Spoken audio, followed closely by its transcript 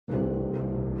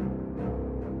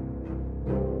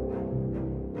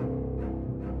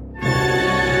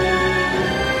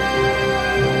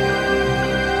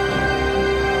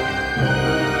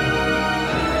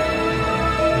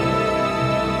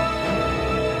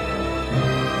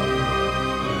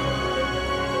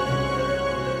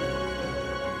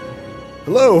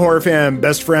Hello, horror fan,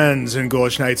 best friends, and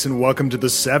ghoulish knights, and welcome to the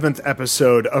 7th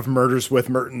episode of Murders with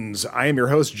Mertens. I am your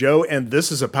host, Joe, and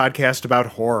this is a podcast about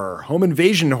horror, home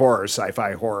invasion horror,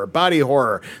 sci-fi horror, body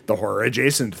horror, the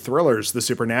horror-adjacent, thrillers, the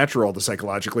supernatural, the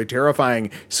psychologically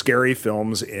terrifying, scary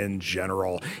films in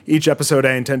general. Each episode,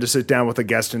 I intend to sit down with a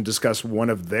guest and discuss one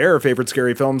of their favorite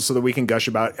scary films so that we can gush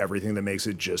about everything that makes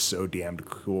it just so damned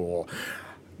cool.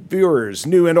 Viewers,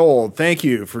 new and old, thank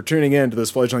you for tuning in to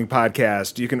this fledgling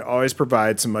podcast. You can always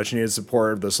provide some much-needed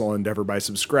support of this little endeavor by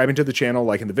subscribing to the channel,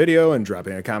 liking the video, and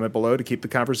dropping a comment below to keep the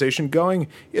conversation going.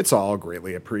 It's all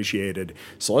greatly appreciated.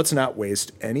 So let's not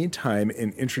waste any time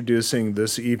in introducing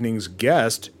this evening's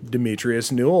guest,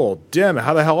 Demetrius Newell. Dim,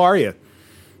 how the hell are you?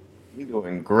 You're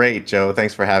doing great, Joe.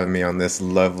 Thanks for having me on this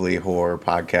lovely horror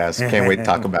podcast. Can't wait to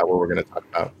talk about what we're going to talk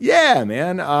about. Yeah,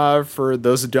 man. For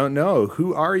those that don't know,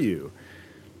 who are you?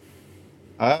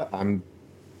 I'm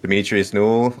Demetrius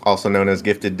Newell, also known as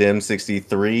Gifted Dim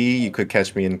 63. You could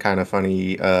catch me in kind of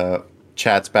funny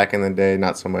chats back in the day,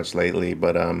 not so much lately,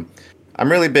 but I'm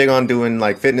really big on doing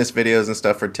like fitness videos and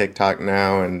stuff for TikTok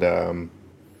now, and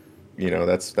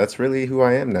that's really who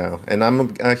I am now. And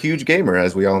I'm a huge gamer,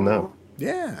 as we all know.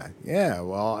 Yeah.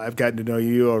 Well, I've gotten to know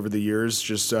you over the years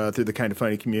just through the Kind of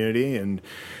Funny community, and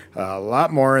a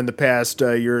lot more in the past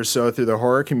year or so through the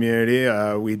horror community.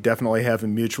 We definitely have a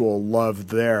mutual love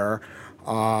there.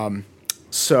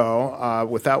 So,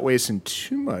 without wasting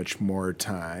too much more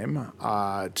time,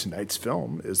 tonight's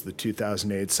film is the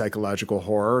 2008 psychological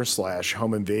horror /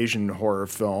 home invasion horror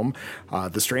film,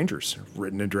 The Strangers,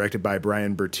 written and directed by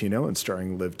Brian Bertino and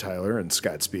starring Liv Tyler and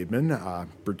Scott Speedman.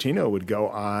 Bertino would go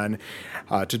on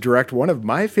to direct one of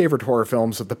my favorite horror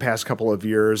films of the past couple of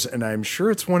years, and I'm sure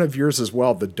it's one of yours as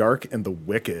well, The Dark and the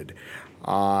Wicked.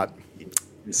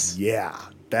 Yeah,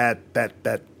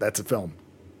 that's a film.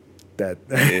 Very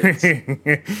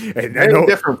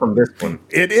different from this one.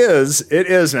 It is,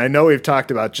 and I know we've talked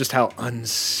about just how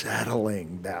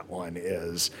unsettling that one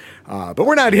is. But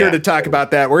we're not here to talk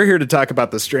about that. We're here to talk about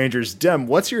The Strangers. Dim,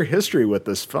 what's your history with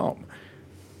this film?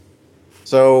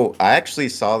 So I actually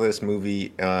saw this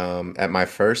movie at my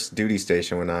first duty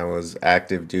station when I was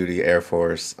active duty Air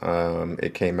Force.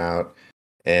 It came out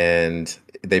and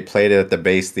they played it at the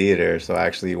base theater. So I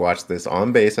actually watched this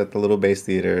on base at the little base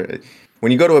theater.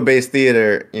 When you go to a base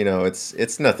theater,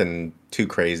 it's nothing too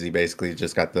crazy. Basically, you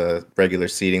just got the regular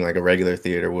seating like a regular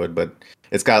theater would, but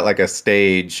it's got like a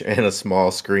stage and a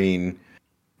small screen.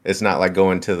 It's not like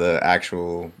going to the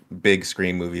actual big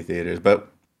screen movie theaters, but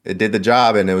it did the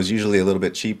job, and it was usually a little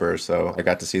bit cheaper. So I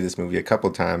got to see this movie a couple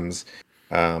times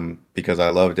because I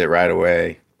loved it right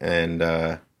away, and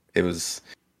it was.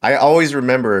 I'll always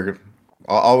remember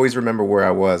where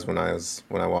I was when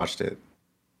I watched it.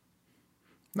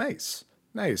 Nice.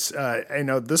 I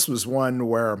know this was one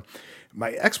where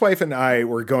my ex-wife and I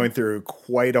were going through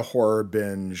quite a horror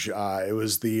binge. It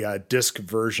was the disc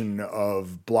version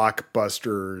of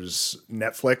Blockbuster's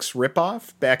Netflix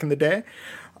ripoff back in the day.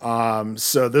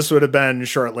 So this would have been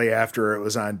shortly after it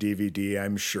was on DVD,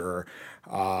 I'm sure.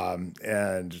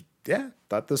 And yeah,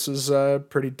 thought this was a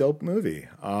pretty dope movie.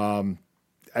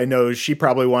 I know she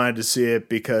probably wanted to see it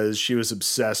because she was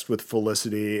obsessed with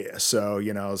Felicity. So,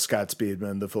 Scott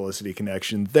Speedman, the Felicity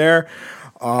connection there.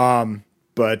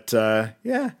 But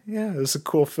it was a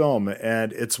cool film.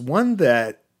 And it's one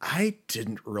that I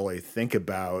didn't really think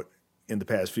about in the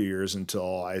past few years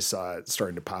until I saw it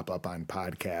starting to pop up on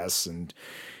podcasts. And,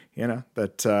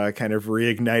 that kind of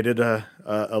reignited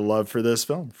a love for this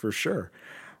film for sure.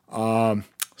 Why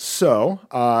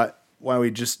don't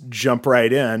we just jump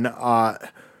right in?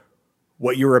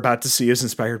 What you were about to see is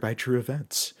inspired by true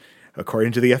events.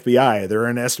 According to the FBI, there are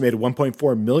an estimated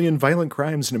 1.4 million violent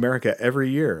crimes in America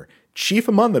every year. Chief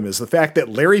among them is the fact that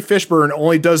Larry Fishburne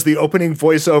only does the opening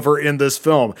voiceover in this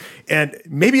film. And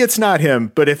maybe it's not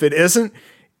him, but if it isn't,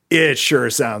 it sure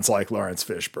sounds like Lawrence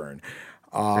Fishburne.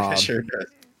 Sure does.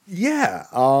 Yeah,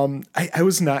 I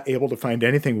was not able to find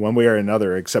anything one way or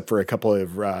another except for a couple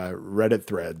of Reddit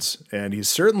threads, and he's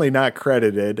certainly not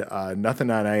credited. Nothing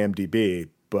on IMDb,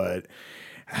 but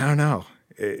I don't know.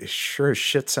 It sure as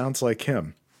shit sounds like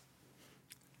him.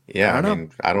 Yeah, I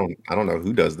mean, I don't know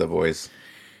who does the voice.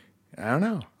 I don't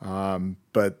know.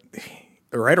 But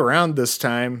right around this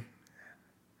time,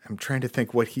 I'm trying to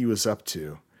think what he was up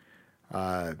to.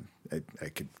 I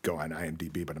could go on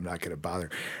IMDb, but I'm not going to bother.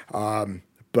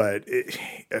 But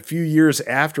a few years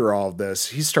after all of this,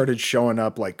 he started showing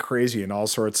up like crazy in all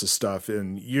sorts of stuff,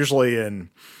 and usually in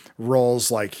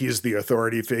roles like he's the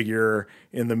authority figure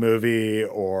in the movie,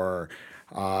 or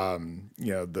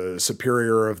the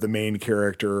superior of the main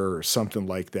character or something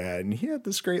like that. And he had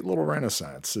this great little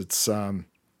renaissance. It's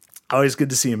Always good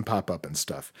to see him pop up and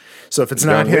stuff. So if it's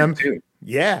not John Wick him, too.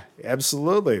 yeah,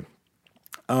 absolutely.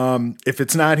 If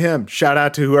it's not him, shout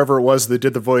out to whoever it was that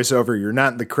did the voiceover. You're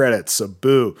not in the credits, so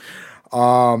boo.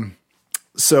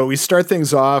 So we start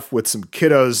things off with some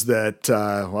kiddos that,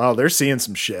 well, they're seeing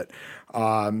some shit.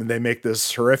 They make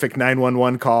this horrific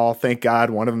 911 call. Thank God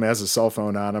one of them has a cell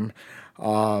phone on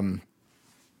him.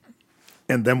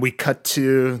 And then we cut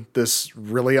to this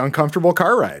really uncomfortable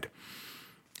car ride.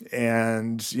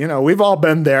 And, you know, we've all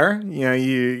been there. You know,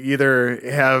 you either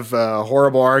have a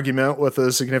horrible argument with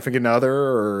a significant other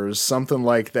or something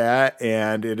like that,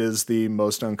 and it is the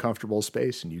most uncomfortable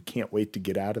space, and you can't wait to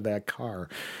get out of that car.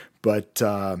 But,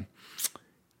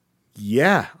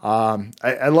 yeah,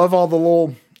 I love all the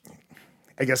little,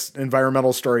 I guess,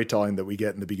 environmental storytelling that we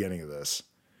get in the beginning of this.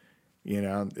 You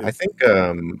know, I think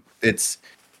it's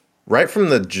right from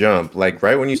the jump, like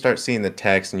right when you start seeing the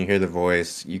text and you hear the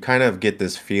voice, you kind of get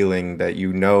this feeling that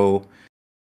you know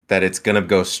that it's gonna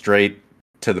go straight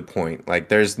to the point. Like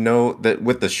there's no that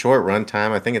with the short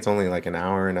runtime, I think it's only like an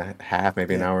hour and a half,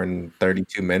 maybe an hour and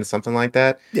 32 minutes, something like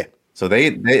that. yeah. So they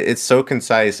it's so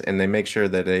concise and they make sure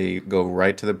that they go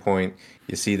right to the point.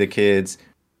 You see the kids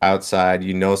outside,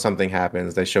 you know something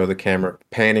happens. They show the camera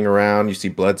panning around, you see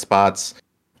blood spots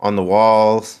on the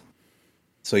walls.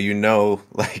 So you know,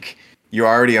 like you're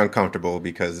already uncomfortable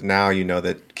because now you know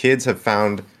that kids have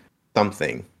found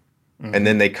something. And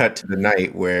then they cut to the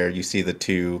night where you see the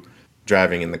two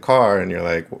driving in the car and you're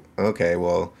like, okay,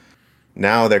 well,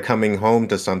 now they're coming home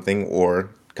to something or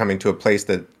coming to a place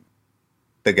that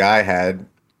the guy had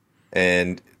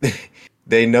and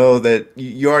they know that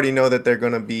you already know that they're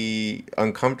going to be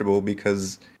uncomfortable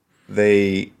because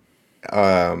they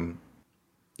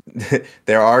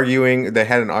they're arguing. They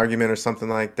had an argument or something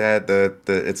like that. The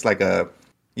it's like a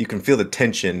you can feel the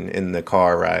tension in the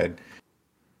car ride.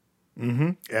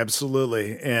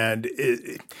 Absolutely. And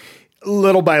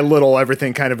little by little,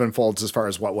 everything kind of unfolds as far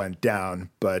as what went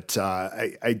down. But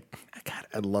God,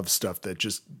 I love stuff that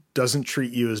just doesn't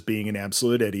treat you as being an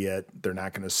absolute idiot. They're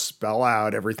not going to spell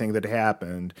out everything that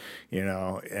happened, you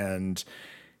know, and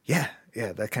yeah,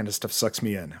 that kind of stuff sucks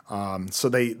me in. So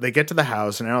they get to the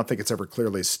house, and I don't think it's ever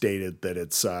clearly stated that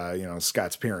it's you know,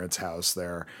 Scott's parents' house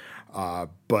there,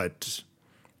 but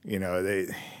you know they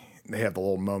have the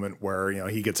little moment where, you know,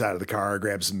 he gets out of the car,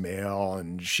 grabs some mail,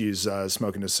 and she's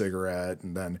smoking a cigarette,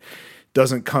 and then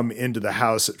doesn't come into the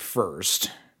house at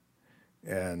first.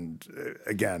 And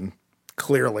again,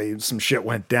 clearly some shit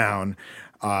went down,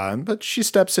 but she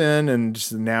steps in,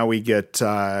 and now we get.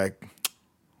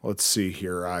 Let's see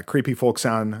here. Creepy Folk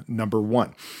Sound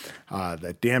 #1,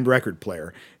 that damned record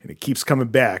player. And it keeps coming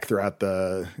back throughout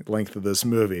the length of this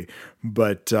movie.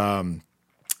 But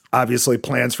obviously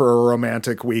plans for a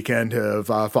romantic weekend have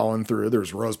fallen through.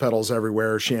 There's rose petals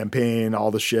everywhere, champagne, all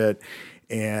the shit.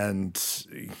 And,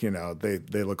 you know, they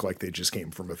look like they just came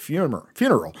from a funeral.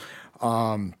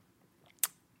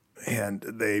 And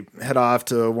they head off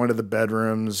to one of the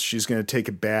bedrooms. She's going to take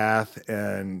a bath.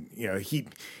 And, you know, he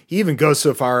even goes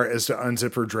so far as to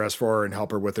unzip her dress for her and help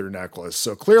her with her necklace.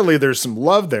 So clearly there's some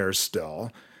love there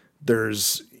still.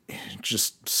 There's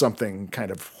just something kind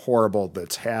of horrible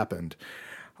that's happened.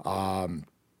 And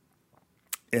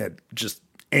just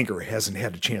anger hasn't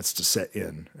had a chance to set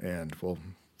in. And we'll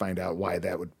find out why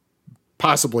that would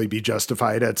possibly be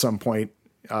justified at some point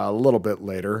a little bit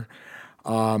later.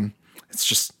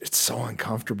 It's so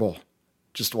uncomfortable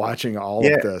just watching all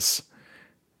of this.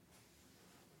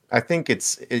 I think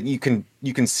you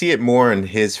can see it more in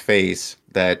his face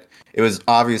that it was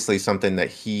obviously something that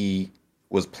he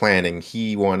was planning.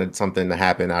 He wanted something to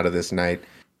happen out of this night,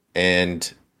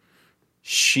 and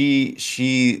she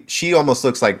almost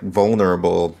looks like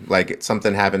vulnerable, like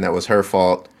something happened that was her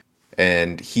fault,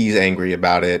 and he's angry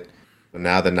about it.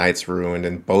 Now the night's ruined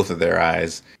in both of their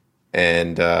eyes,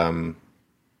 and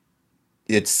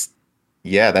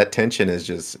that tension is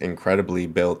just incredibly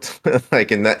built.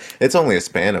 Like in that, it's only a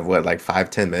span of what, like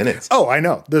 5-10 minutes. Oh, I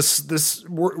know.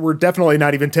 We're definitely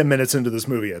not even 10 minutes into this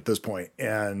movie at this point.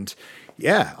 And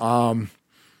yeah,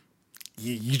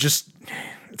 you just,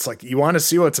 it's like you want to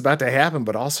see what's about to happen,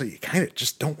 but also you kind of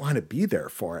just don't want to be there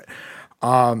for it.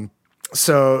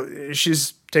 So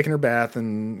she's taking her bath,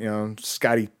 and, you know,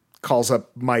 Scotty calls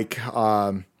up Mike.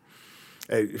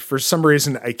 For some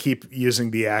reason, I keep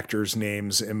using the actors'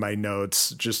 names in my notes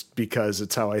just because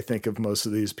it's how I think of most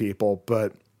of these people.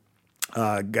 But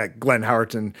got Glenn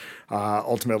Howerton,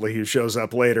 ultimately, who shows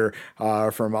up later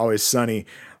from Always Sunny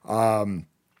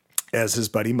as his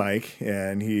buddy Mike.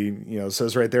 And he, you know,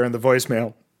 says right there in the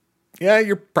voicemail, yeah,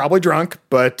 you're probably drunk,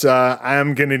 but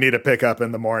I'm going to need a pickup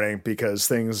in the morning because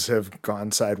things have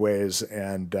gone sideways.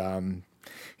 And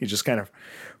he just kind of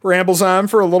rambles on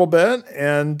for a little bit.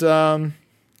 And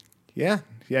yeah,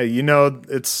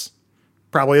 it's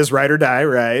probably his ride or die,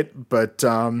 right? But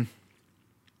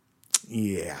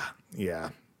yeah, yeah.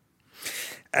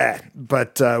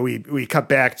 But we cut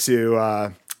back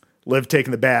to Liv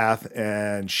taking the bath,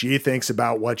 and she thinks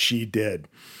about what she did.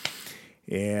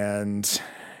 And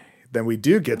then we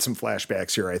do get some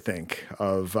flashbacks here, I think,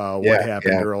 of what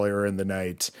happened earlier in the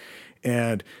night.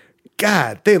 And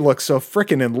God, they look so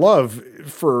freaking in love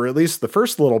for at least the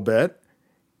first little bit.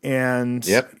 And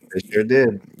yep, they sure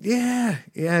did. Yeah.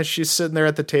 She's sitting there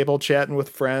at the table chatting with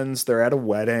friends. They're at a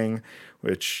wedding,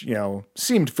 which,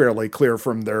 seemed fairly clear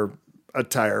from their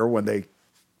attire when they,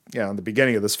 in the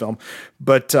beginning of this film.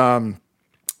 But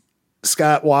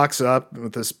Scott walks up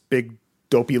with this big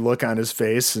dopey look on his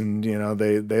face, and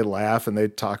they laugh and they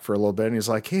talk for a little bit, and he's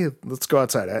like, hey, let's go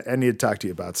outside. I need to talk to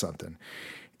you about something.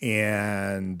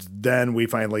 And then we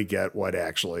finally get what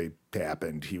actually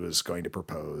happened. He was going to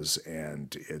propose,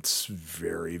 and it's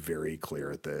very, very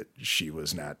clear that she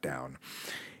was not down.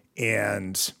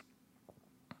 And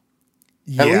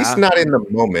at least not in the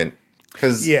moment,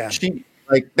 because she,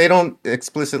 they don't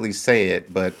explicitly say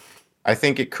it, but I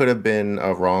think it could have been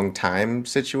a wrong time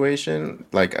situation.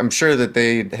 Like, I'm sure that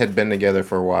they had been together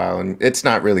for a while, and it's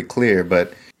not really clear,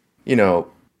 but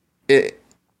it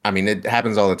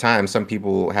happens all the time. Some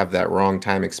people have that wrong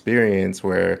time experience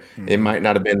where it might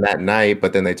not have been that night,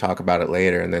 but then they talk about it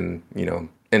later and then,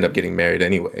 end up getting married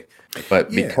anyway. But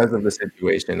because of the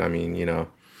situation,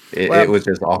 it was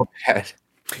just all bad.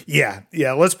 Yeah.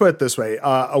 Let's put it this way.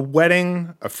 A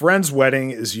friend's wedding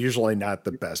is usually not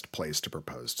the best place to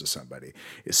propose to somebody,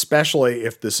 especially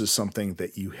if this is something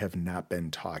that you have not been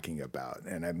talking about.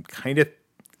 And I kind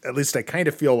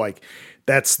of feel like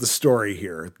that's the story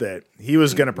here, that he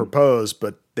was going to propose,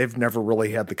 but they've never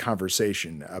really had the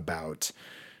conversation about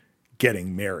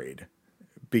getting married,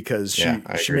 because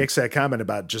she makes that comment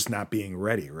about just not being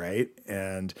ready. Right.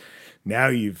 And now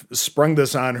you've sprung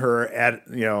this on her at,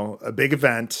 a big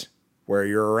event where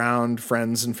you're around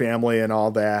friends and family and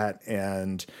all that.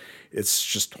 And it's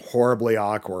just horribly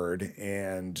awkward.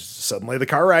 And suddenly the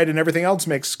car ride and everything else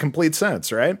makes complete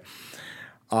sense. Right.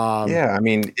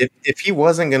 If he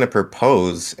wasn't going to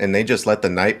propose and they just let the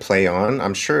night play on,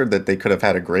 I'm sure that they could have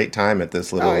had a great time at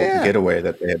this little getaway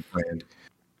that they had planned.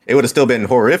 It would have still been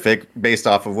horrific based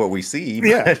off of what we see.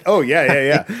 Yeah. Oh, yeah.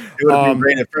 It would have been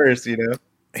great at first,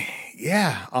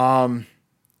 Yeah.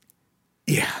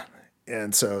 Yeah.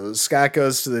 And so Scott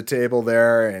goes to the table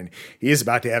there, and he's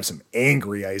about to have some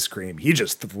angry ice cream. He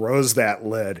just throws that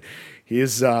lid.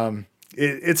 He's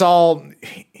it's all,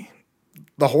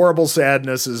 the horrible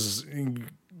sadness is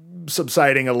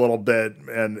subsiding a little bit,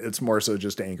 and it's more so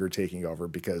just anger taking over,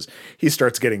 because he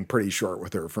starts getting pretty short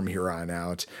with her from here on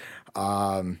out.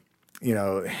 And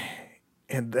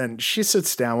then she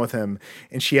sits down with him,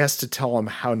 and she has to tell him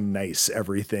how nice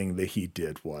everything that he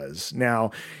did was.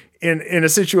 Now, in a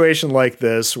situation like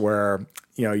this where,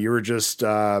 you were just,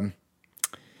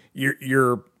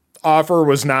 your offer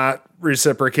was not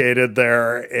reciprocated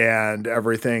there and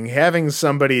everything, having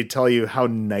somebody tell you how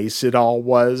nice it all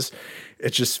was,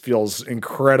 it just feels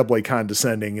incredibly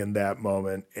condescending in that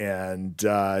moment, and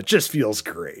just feels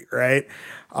great, right?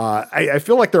 I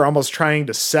feel like they're almost trying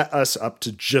to set us up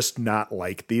to just not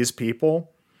like these people,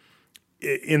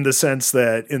 in the sense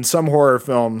that in some horror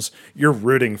films, you're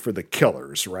rooting for the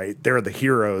killers, right? They're the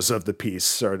heroes of the piece,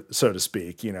 so to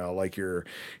speak, like your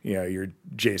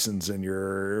Jasons and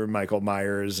your Michael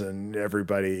Myers and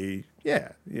everybody.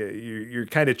 Yeah. You're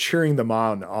kind of cheering them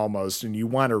on almost, and you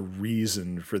want a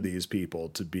reason for these people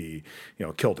to be,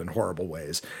 killed in horrible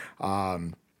ways. I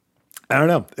don't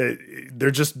know.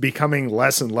 They're just becoming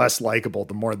less and less likable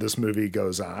the more this movie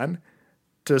goes on.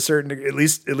 To a certain degree, at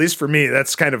least for me,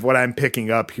 that's kind of what I'm picking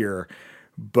up here.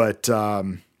 But I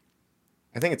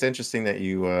think it's interesting that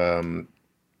you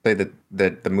say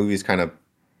that the movie's kind of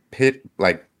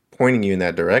pointing you in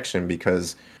that direction,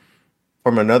 because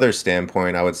from another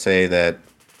standpoint, I would say that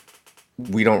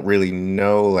we don't really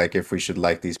know if we should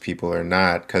like these people or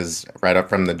not, because right up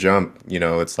from the jump,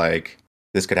 it's like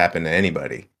this could happen to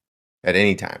anybody at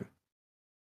any time.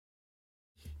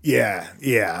 Yeah.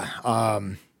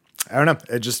 I don't know.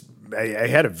 I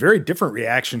had a very different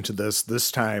reaction to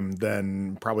this time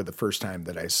than probably the first time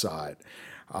that I saw it.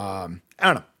 I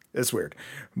don't know. It's weird.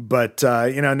 But,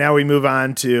 now we move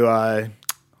on to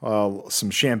some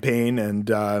champagne and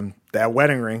that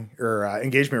wedding ring, or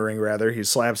engagement ring, rather. He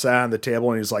slaps that on the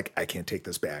table, and he's like, I can't take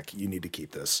this back. You need to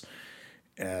keep this.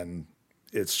 And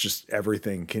it's just,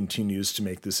 everything continues to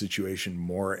make the situation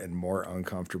more and more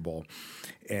uncomfortable.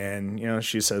 And,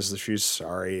 she says that she's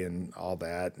sorry and all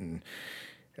that. And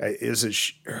Is it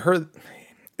her?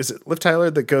 Is it Liv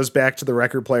Tyler that goes back to the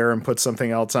record player and puts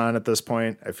something else on at this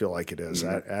point? I feel like it is.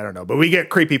 I don't know, but we get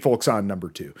Creepy Folks on number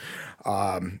 2.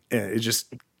 And it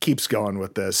just keeps going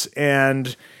with this.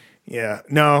 And yeah,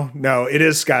 no, it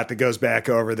is Scott that goes back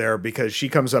over there because she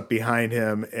comes up behind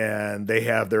him and they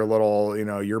have their little,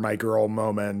 you're my girl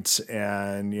moment.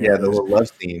 And Yeah, the little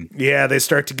love scene. yeah, they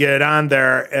start to get on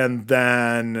there. And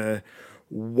then,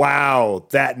 wow,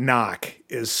 that knock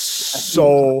is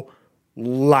so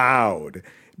loud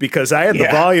because I had the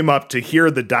volume up to hear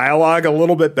the dialogue a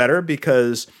little bit better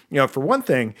because, for one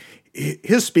thing,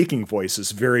 his speaking voice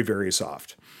is very, very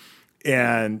soft.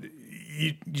 And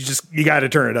you got to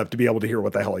turn it up to be able to hear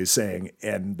what the hell he's saying.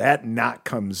 And that knock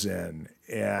comes in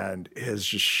and is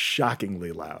just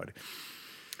shockingly loud.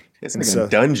 It's like a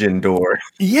dungeon door.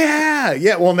 Yeah.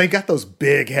 Well, and they got those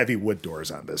big, heavy wood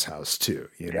doors on this house too.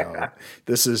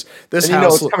 This house.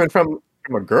 It's coming from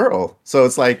a girl, so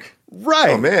it's like,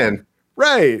 right. Oh man.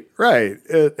 Right.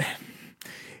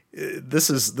 This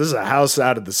is a house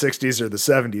out of the 60s or the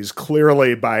 70s,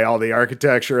 clearly by all the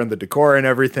architecture and the decor and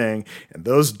everything. And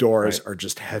those doors are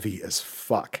just heavy as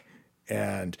fuck.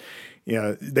 And,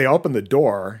 they open the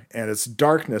door and it's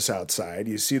darkness outside.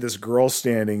 You see this girl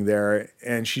standing there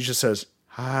and she just says,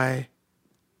 "Hi."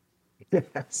 Yeah,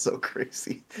 that's so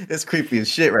crazy. It's creepy as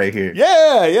shit right here.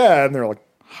 Yeah. And they're like,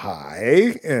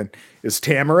 "Hi." And is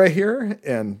Tamara here?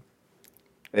 And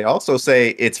they also say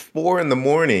it's 4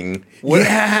 a.m.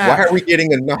 Yeah. Why are we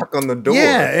getting a knock on the door?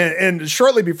 Yeah, and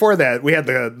shortly before that, we had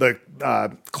the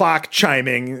clock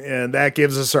chiming, and that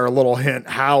gives us our little hint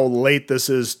how late this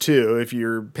is too. If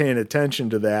you're paying attention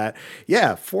to that,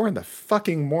 4 in the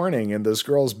fucking morning, and this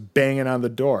girl's banging on the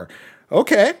door.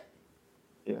 Okay,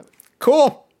 yeah,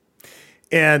 cool.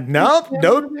 And no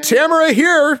Tamara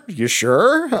here. You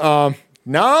sure?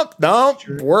 No,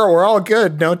 we're all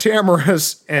good. No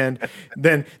Tamaras. And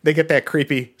then they get that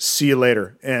creepy "see you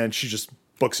later," and she just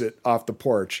books it off the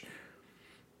porch.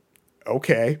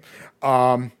 Okay.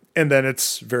 And then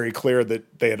it's very clear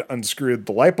that they had unscrewed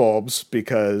the light bulbs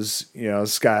because,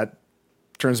 Scott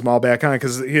turns them all back on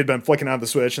because he had been flicking on the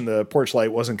switch and the porch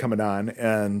light wasn't coming on.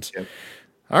 And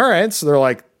all right, so they're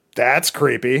like, that's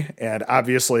creepy. And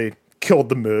obviously killed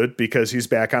the mood because he's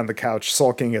back on the couch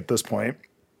sulking at this point.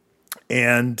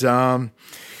 And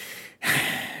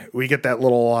we get that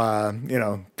little,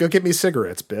 go get me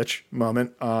cigarettes, bitch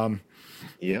moment.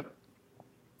 Yep.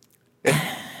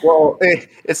 Well,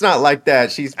 it's not like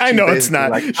that. I know it's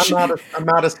not. Like, I'm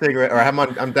out of cigarette, or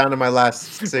I'm down to my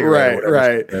last cigarette.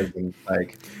 Right.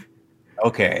 Like,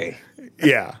 okay.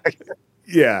 Yeah.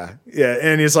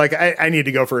 And he's like, I need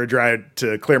to go for a drive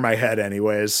to clear my head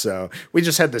anyways. So we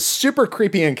just had this super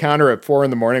creepy encounter at 4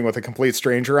 a.m. with a complete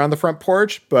stranger on the front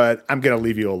porch, but I'm going to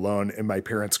leave you alone in my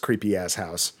parents' creepy ass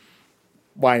house.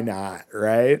 Why not?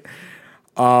 Right.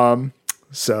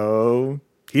 So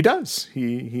he does,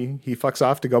 he fucks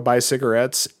off to go buy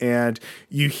cigarettes, and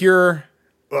you hear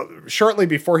shortly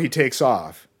before he takes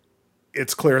off,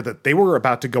 it's clear that they were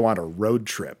about to go on a road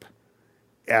trip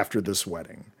after this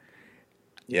wedding.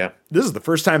 Yeah. This is the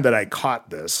first time that I caught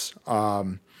this.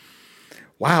 Wow,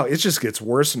 it just gets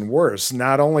worse and worse.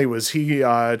 Not only was he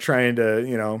trying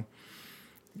to,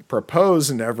 propose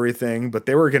and everything, but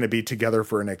they were going to be together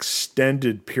for an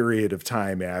extended period of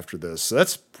time after this. So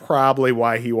that's probably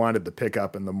why he wanted to pick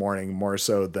up in the morning more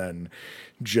so than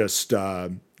just,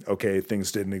 okay,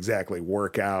 things didn't exactly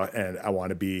work out and I want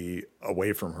to be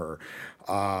away from her.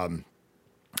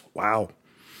 Wow.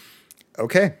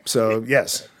 Okay. So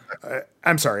yes.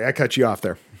 I'm sorry, I cut you off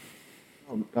there.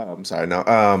 Oh, I'm sorry. No,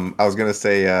 I was gonna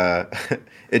say,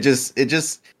 it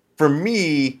just for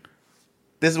me,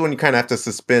 this is when you kind of have to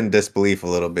suspend disbelief a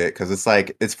little bit because it's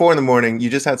like it's 4 a.m. You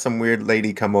just had some weird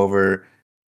lady come over,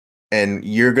 and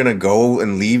you're gonna go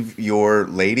and leave your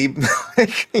lady.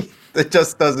 It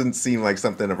just doesn't seem like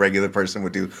something a regular person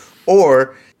would do.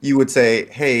 Or you would say,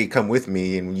 "Hey, come with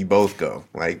me," and you both go.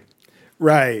 Like.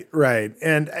 Right.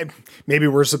 And maybe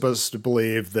we're supposed to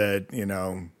believe that,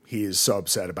 he's so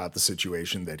upset about the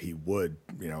situation that he would,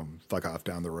 fuck off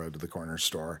down the road to the corner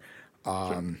store.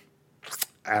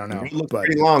 I don't know. It looks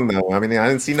pretty long, though. I mean, I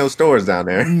didn't see no stores down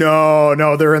there.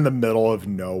 No, they're in the middle of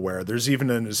nowhere. There's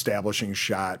even an establishing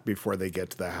shot before they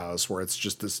get to the house where it's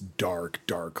just this dark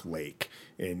lake.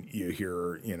 And you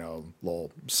hear,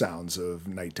 little sounds of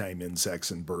nighttime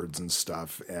insects and birds and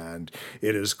stuff. And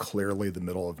it is clearly the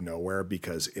middle of nowhere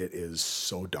because it is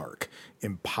so dark,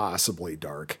 impossibly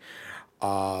dark.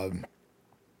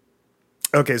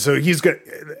 Okay, so he's good.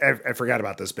 I forgot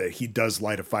about this bit. He does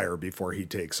light a fire before he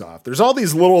takes off. There's all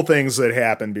these little things that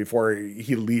happen before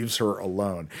he leaves her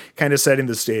alone, kind of setting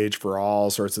the stage for all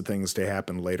sorts of things to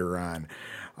happen later on.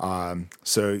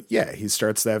 So yeah, he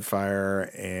starts that fire,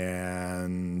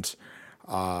 and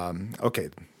okay,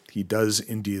 he does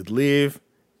indeed leave,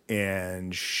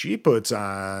 and she puts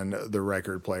on the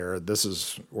record player. This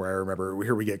is where I remember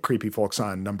here we get Creepy Folks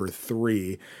on number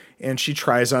 3, and she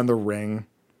tries on the ring,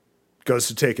 goes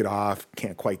to take it off,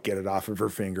 can't quite get it off of her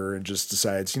finger, and just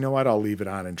decides, you know what, I'll leave it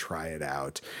on and try it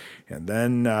out. And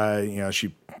then,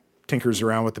 she tinkers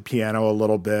around with the piano a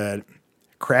little bit,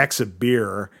 cracks a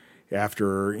beer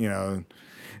after,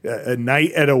 a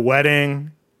night at a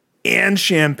wedding and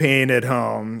champagne at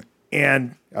home.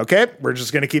 And okay, we're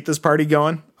just going to keep this party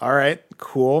going. All right,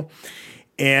 cool.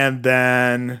 And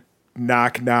then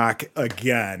knock, knock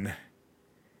again.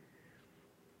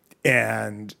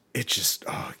 And it just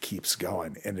it keeps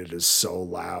going, and it is so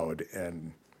loud.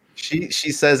 And she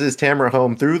says, "Is Tamara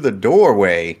home?" through the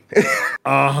doorway. You're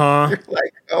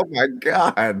like, oh my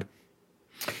god.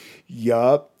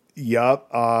 Yup.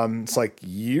 It's like,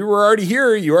 you were already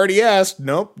here. You already asked.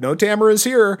 Nope, no Tamara is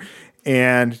here.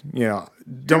 And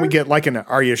don't we get like an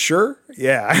 "Are you sure?"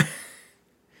 Yeah,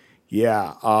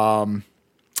 yeah.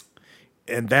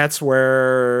 And that's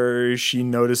where she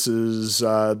notices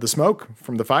the smoke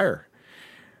from the fire.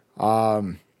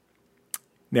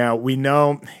 Now we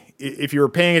know, if you were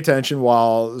paying attention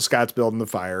while Scott's building the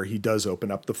fire, he does open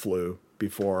up the flue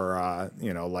before,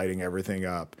 lighting everything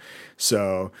up.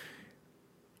 So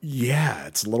yeah,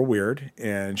 it's a little weird.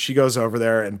 And she goes over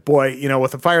there, and boy,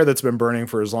 with a fire that's been burning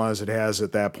for as long as it has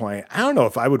at that point, I don't know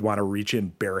if I would want to reach in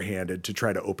barehanded to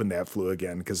try to open that flue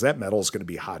again, because that metal is going to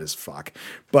be hot as fuck.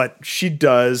 But she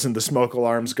does, and the smoke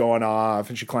alarm's going off,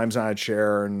 and she climbs on a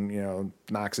chair and,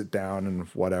 knocks it down and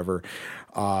whatever.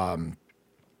 And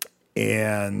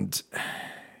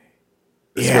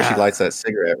this is where she lights that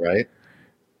cigarette, right?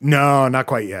 No, not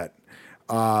quite yet.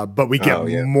 But we get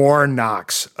more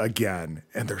knocks again,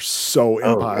 and they're so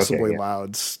impossibly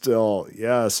loud still.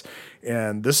 Yes.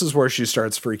 And this is where she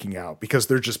starts freaking out, because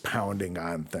they're just pounding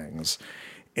on things.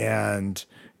 And,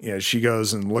 she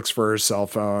goes and looks for her cell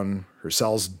phone. Her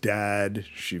cell's dead.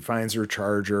 She finds her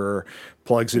charger,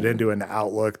 plugs it into an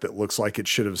Outlook that looks like it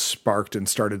should have sparked and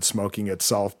started smoking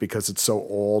itself because it's so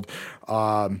old.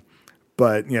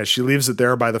 But she leaves it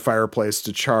there by the fireplace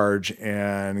to charge,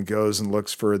 and goes and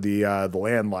looks for the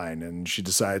landline. And she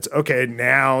decides, okay,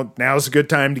 now's a good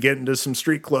time to get into some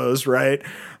street clothes, right?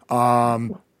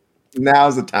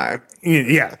 Now's the time.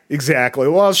 Yeah, exactly.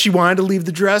 Well, she wanted to leave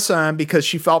the dress on because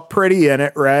she felt pretty in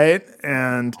it, right?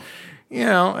 And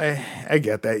I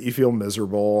get that. You feel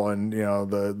miserable, and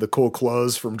the cool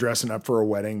clothes from dressing up for a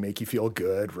wedding make you feel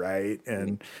good, right?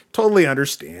 And totally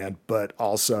understand, but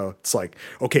also it's like,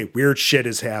 okay, weird shit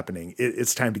is happening.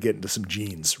 It's time to get into some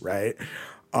jeans, right?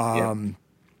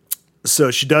 So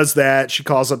she does that. She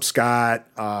calls up Scott.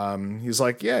 He's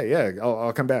like, yeah,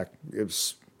 I'll come back.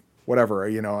 It's whatever.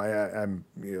 I'm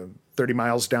 30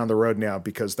 miles down the road now,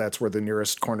 because that's where the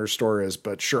nearest corner store is,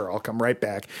 but sure, I'll come right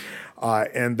back.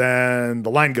 And then the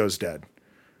line goes dead.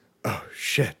 Oh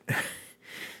shit.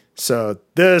 So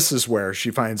this is where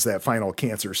she finds that final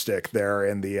cancer stick there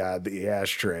in the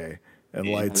ashtray and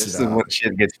lights this it up. This is when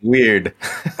shit gets weird.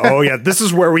 Oh yeah. This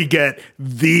is where we get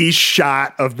the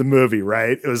shot of the movie,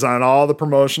 right? It was on all the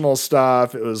promotional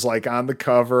stuff. It was like on the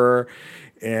cover,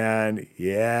 and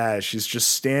yeah, she's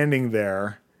just standing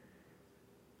there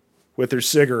with her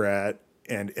cigarette,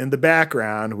 and in the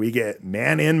background we get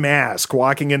Man in Mask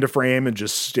walking into frame and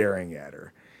just staring at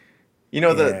her.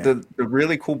 The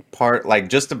really cool part, like,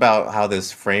 just about how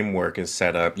this framework is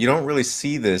set up, you don't really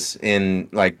see this in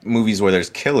like movies where there's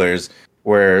killers,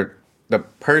 where the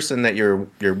person that you're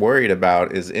worried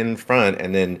about is in front,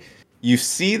 and then you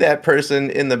see that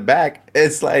person in the back.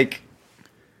 It's like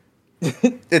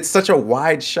it's such a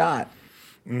wide shot.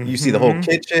 You see the whole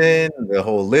kitchen, the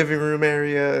whole living room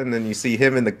area, and then you see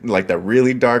him in the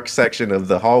really dark section of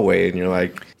the hallway, and you're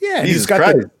like, yeah, he's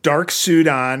got the dark suit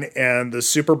on and the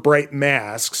super bright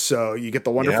mask, so you get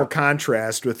the wonderful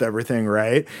contrast with everything,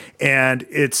 right? And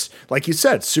it's, like you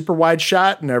said, super wide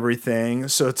shot and everything,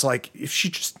 so it's like, if she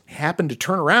just happened to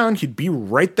turn around, he'd be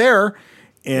right there.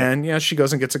 And she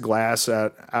goes and gets a glass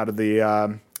out of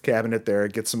the cabinet there,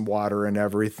 get some water and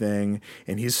everything,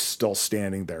 and he's still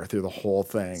standing there through the whole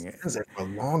thing. It was for a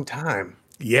long time.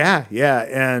 Yeah,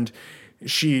 and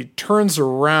she turns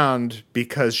around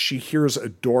because she hears a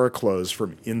door close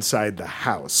from inside the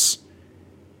house.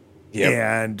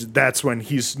 And that's when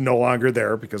he's no longer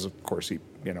there, because of course he,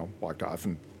 walked off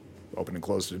and open and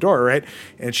close the door, right?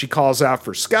 And she calls out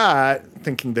for Scott,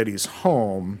 thinking that he's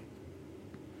home.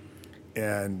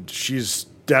 And she's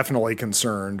definitely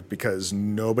concerned because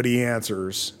nobody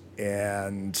answers.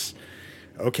 And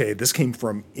okay, this came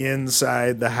from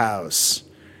inside the house.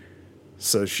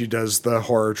 So she does the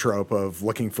horror trope of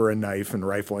looking for a knife and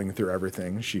rifling through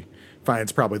everything. She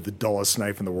finds probably the dullest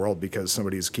knife in the world because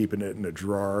somebody's keeping it in a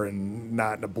drawer and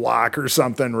not in a block or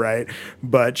something, right?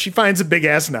 But she finds a big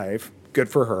ass knife. Good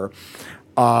for her.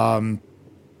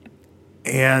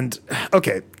 And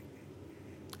okay,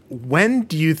 when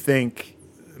do you think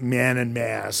Man in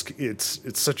Mask? It's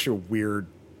such a weird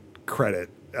credit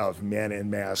of Man in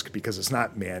Mask because it's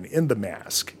not Man in the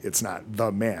Mask. It's not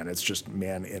the man. It's just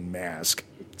Man in Mask.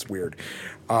 It's weird.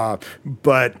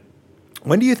 But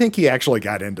when do you think he actually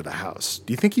got into the house?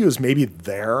 Do you think he was maybe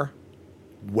there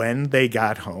when they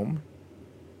got home?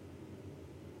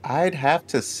 I'd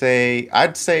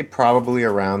say probably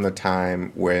around the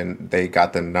time when they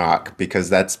got the knock, because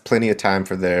that's plenty of time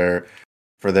for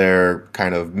their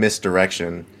kind of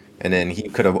misdirection, and then he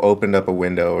could have opened up a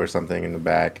window or something in the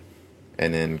back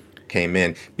and then came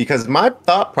in. Because my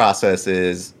thought process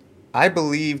is I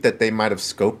believe that they might have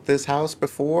scoped this house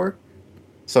before.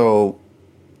 So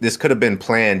this could have been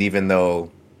planned even though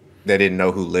they didn't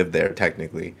know who lived there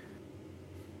technically.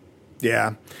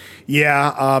 Yeah.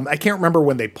 Yeah. I can't remember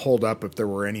when they pulled up if there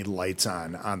were any lights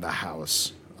on the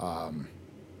house. I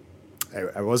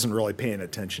wasn't really paying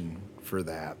attention for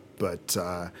that. But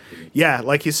yeah,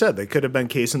 like you said, they could have been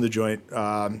casing the joint,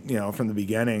 from the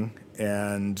beginning.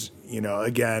 And,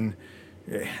 again,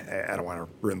 I don't want to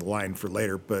ruin the line for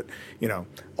later, but,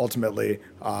 ultimately,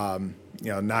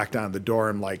 knocked on the door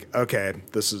and like, okay,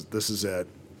 this is it.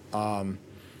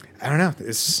 I don't know.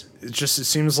 It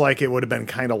seems like it would have been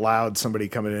kind of loud, somebody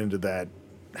coming into that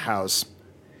house.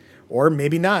 Or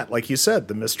maybe not. Like you said,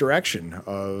 the misdirection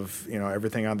of,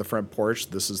 everything on the front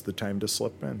porch. This is the time to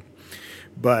slip in.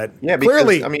 But Yeah,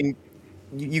 clearly, because I mean,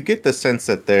 you get the sense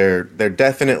that they're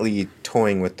definitely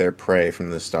toying with their prey from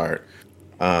the start.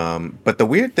 But the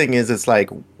weird thing is, it's like,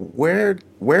 where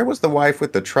was the wife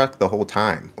with the truck the whole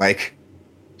time? Like,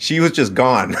 she was just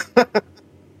gone.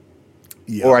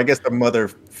 yeah, Or I guess the mother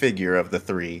figure of the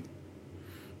three.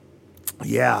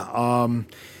 yeah,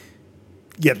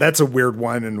 yeah, that's a weird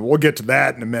one, and we'll get to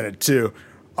that in a minute too.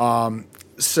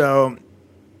 So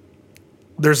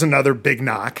there's another big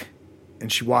knock,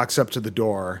 and she walks up to the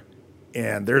door,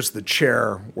 and there's the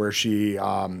chair where she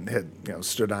had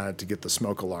stood on it to get the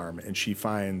smoke alarm, and she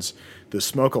finds the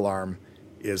smoke alarm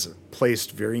is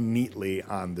placed very neatly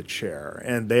on the chair,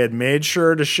 and they had made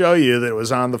sure to show you that it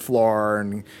was on the floor,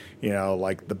 and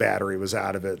like the battery was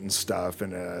out of it and stuff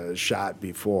in a shot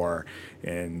before.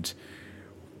 And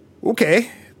okay,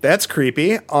 that's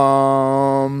creepy.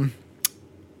 So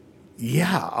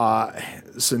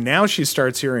now she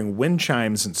starts hearing wind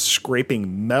chimes and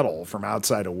scraping metal from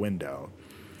outside a window.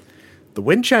 The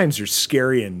wind chimes are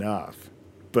scary enough,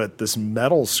 but this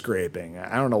metal scraping,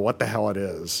 I don't know what the hell it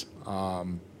is,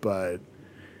 but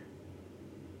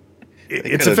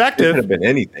it's effective. It could have been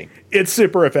anything. It's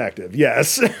super effective,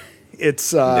 yes.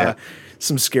 It's Yeah.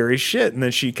 some scary shit. And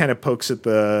then she kind of pokes at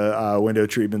the window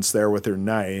treatments there with her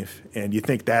knife, and you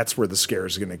think that's where the scare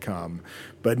is going to come.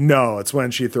 But no, it's when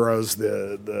she throws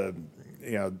the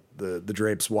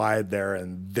drapes wide there,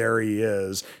 and there he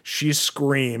is. She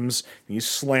screams, and he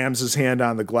slams his hand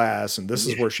on the glass, and this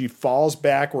is where she falls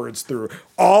backwards through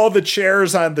all the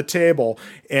chairs on the table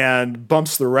and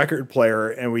bumps the record player,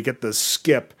 and we get this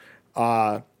skip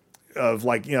of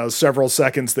several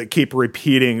seconds that keep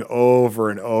repeating over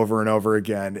and over and over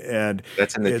again. And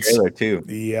That's in the trailer too.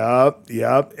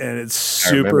 Yep. And it's I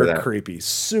remember super that. creepy,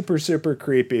 super, super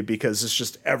creepy because it's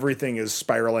just everything is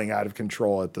spiraling out of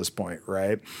control at this point,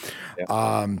 right?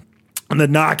 Yeah. And the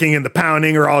knocking and the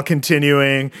pounding are all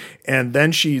continuing. And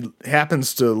then she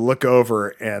happens to look over,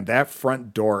 and that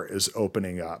front door is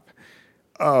opening up.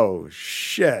 Oh,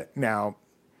 shit. Now,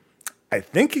 I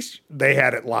think they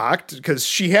had it locked because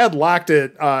she had locked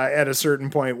it at a certain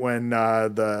point when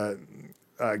the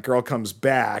girl comes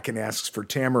back and asks for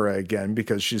Tamara again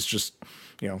because she's just,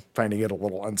 finding it a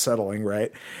little unsettling,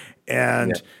 right?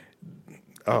 And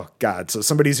oh God, so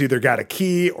somebody's either got a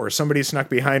key or somebody snuck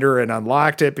behind her and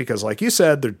unlocked it because, like you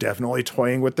said, they're definitely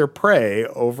toying with their prey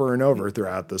over and over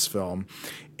throughout this film.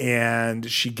 And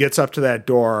she gets up to that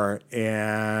door,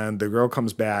 and the girl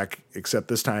comes back, except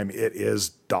this time it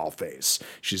is Dollface.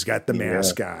 She's got the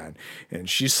mask on, and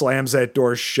she slams that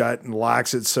door shut and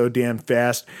locks it so damn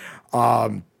fast.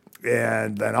 And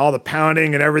then all the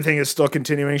pounding and everything is still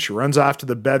continuing. She runs off to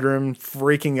the bedroom,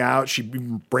 freaking out. She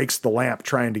breaks the lamp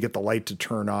trying to get the light to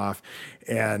turn off.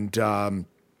 And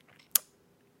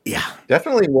Yeah.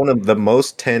 Definitely one of the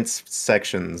most tense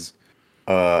sections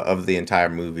of the entire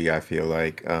movie, I feel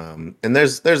like. And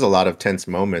there's a lot of tense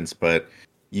moments, but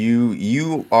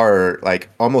you are like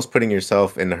almost putting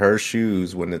yourself in her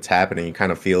shoes when it's happening. You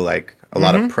kind of feel like a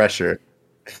lot of Mm-hmm. pressure.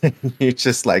 You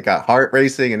just like got heart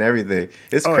racing and everything.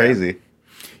 It's Oh yeah. crazy.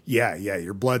 Yeah, yeah.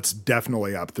 Your blood's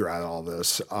definitely up throughout all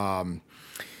this.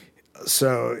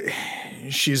 So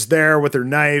she's there with her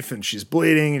knife and she's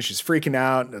bleeding and she's freaking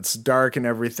out and it's dark and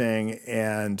everything.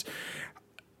 And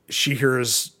she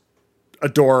hears a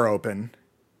door open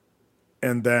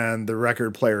and then the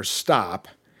record player stop.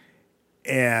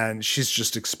 And she's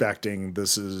just expecting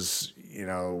this is,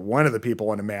 one of the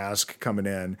people in a mask coming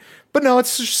in. But no,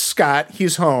 it's just Scott.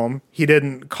 He's home. He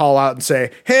didn't call out and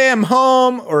say, "Hey, I'm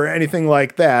home," or anything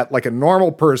like that, like a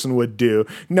normal person would do.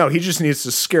 No, he just needs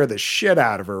to scare the shit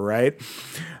out of her, right?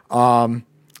 And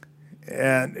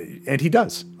he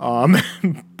does.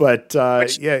 But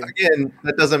Which yeah, again,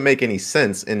 that doesn't make any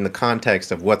sense in the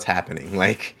context of what's happening.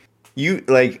 Like you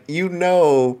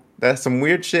know that some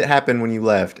weird shit happened when you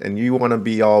left, and you want to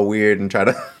be all weird and try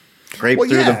to scrape well,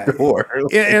 through the yeah, door.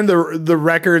 and the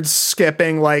record's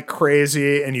skipping like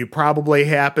crazy, and you probably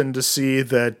happen to see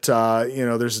that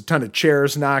there's a ton of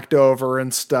chairs knocked over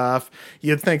and stuff.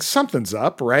 You'd think something's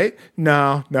up, right?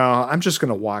 No, no, I'm just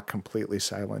gonna walk completely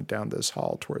silent down this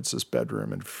hall towards this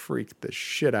bedroom and freak the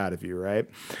shit out of you, right?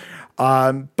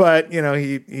 But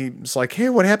he's like, "Hey,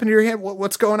 what happened to your hand?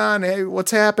 What's going on? Hey,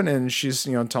 what's happening?" And she's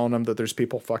telling him that there's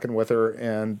people fucking with her,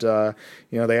 and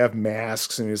they have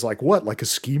masks, and he's like, "What? Like a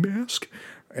ski mask?"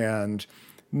 And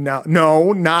no,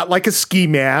 no, not like a ski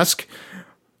mask,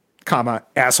 comma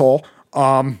asshole.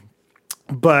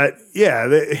 But yeah,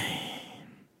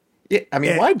 Yeah, I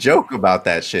mean, eh, why joke about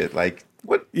that shit? Like,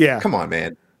 what? yeah, Come on,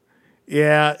 man.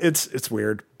 yeah. It's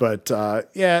weird, but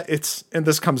yeah, and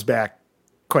this comes back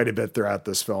quite a bit throughout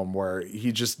this film where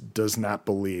he just does not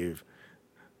believe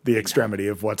the extremity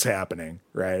of what's happening,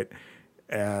 right?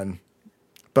 And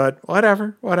but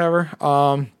whatever.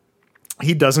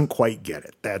 He doesn't quite get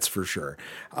it, that's for sure.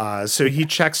 So he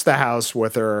checks the house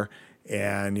with her,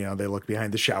 and they look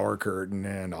behind the shower curtain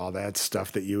and all that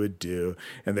stuff that you would do,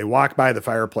 and they walk by the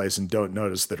fireplace and don't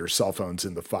notice that her cell phone's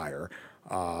in the fire.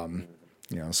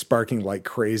 Sparking like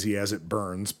crazy as it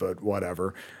burns, but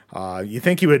whatever. You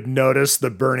think you would notice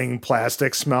the burning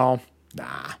plastic smell?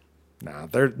 Nah, nah.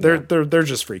 Yeah. They're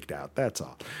just freaked out. That's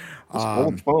all. Those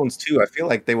old phones too. I feel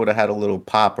like they would have had a little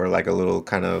pop or like a little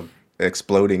kind of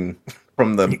exploding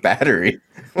from the battery.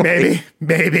 Maybe, Like,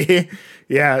 maybe.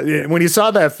 Yeah. When you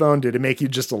saw that phone, did it make you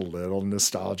just a little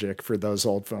nostalgic for those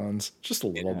old phones? Just a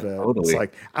little yeah, bit. It's totally.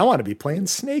 like, I want to be playing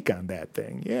Snake on that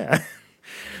thing. Yeah.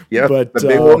 Yep, the But,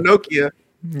 big old Nokia.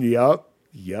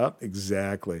 yep,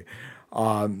 exactly.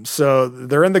 So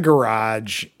they're in the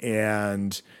garage,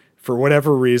 and for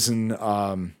whatever reason,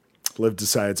 Liv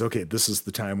decides, okay, this is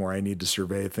the time where I need to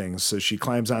survey things. So she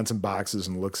climbs on some boxes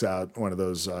and looks out one of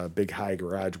those big high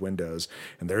garage windows,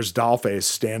 and there's Dollface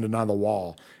standing on the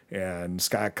wall. And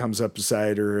Scott comes up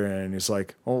beside her, and he's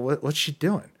like, "Oh, what's she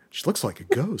doing? She looks like a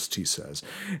ghost," he says.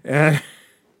 And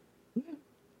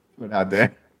Put out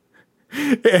there.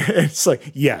 it's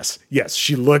like, yes,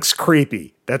 she looks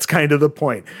creepy. That's kind of the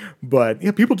point. But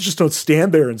yeah, people just don't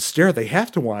stand there and stare. They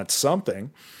have to want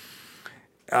something.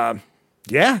 Yeah,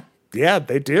 yeah,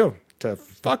 they do to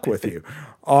fuck with you.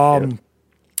 Yep.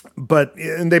 But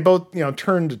and they both,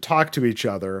 turn to talk to each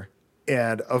other,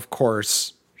 and of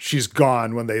course she's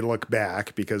gone when they look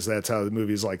back because that's how the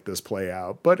movies like this play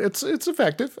out. But it's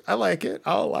effective. I like it.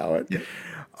 I'll allow it.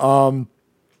 Yeah.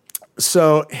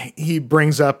 So he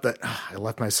brings up that I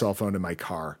left my cell phone in my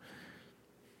car.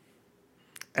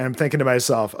 And I'm thinking to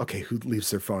myself, okay, who leaves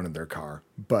their phone in their car?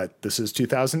 But this is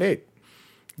 2008.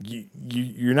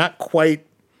 You're not quite,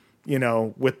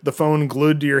 with the phone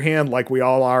glued to your hand like we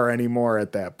all are anymore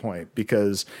at that point.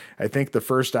 Because I think the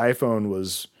first iPhone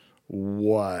was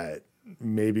what,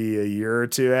 maybe a year or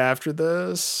two after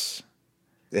this?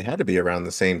 It had to be around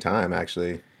the same time,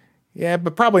 actually. Yeah,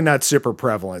 but probably not super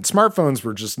prevalent. Smartphones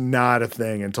were just not a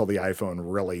thing until the iPhone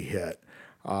really hit.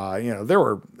 There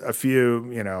were a few,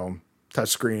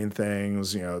 touchscreen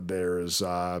things. There's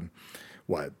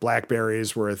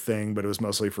Blackberries were a thing, but it was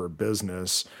mostly for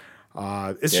business.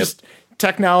 It's Yep. just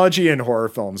technology in horror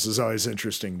films is always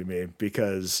interesting to me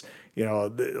because a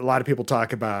lot of people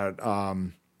talk about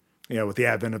with the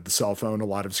advent of the cell phone, a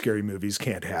lot of scary movies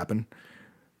can't happen.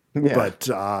 Yeah.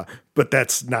 But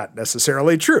that's not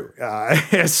necessarily true,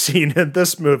 as seen in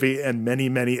this movie and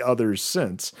many others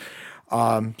since.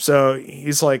 So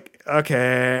he's like,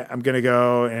 okay, I'm gonna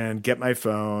go and get my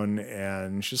phone,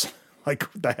 and she's like,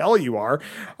 "What the hell you are?"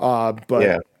 But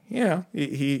Yeah.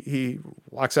 he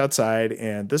walks outside,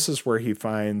 and this is where he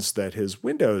finds that his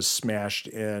window's smashed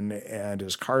in and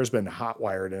his car's been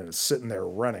hotwired and is sitting there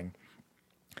running.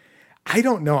 I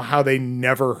don't know how they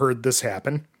never heard this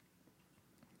happen,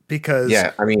 because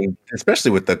Yeah, I mean,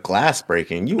 especially with the glass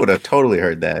breaking, you would have totally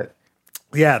heard that.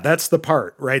 yeah, that's the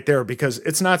part right there, because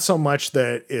it's not so much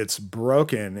that it's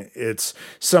broken, it's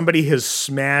somebody has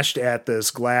smashed at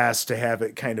this glass to have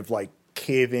it kind of like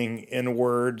caving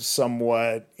inward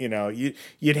somewhat.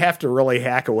 You'd have to really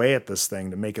hack away at this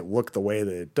thing to make it look the way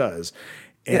that it does.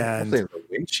 Yeah, especially And in the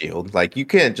windshield. Like you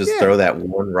can't just yeah, throw that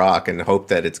one rock and hope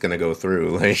that it's gonna go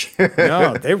through. Like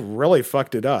no, they really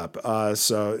fucked it up.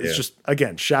 So it's yeah. just,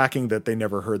 again, shocking that they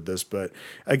never heard this. But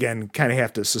again, kind of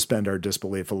have to suspend our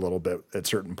disbelief a little bit at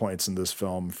certain points in this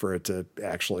film for it to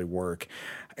actually work.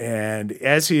 And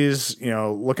as he's,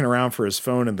 looking around for his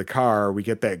phone in the car, we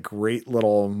get that great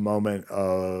little moment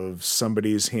of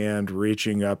somebody's hand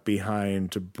reaching up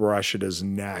behind to brush at his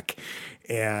neck.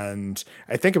 And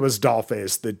I think it was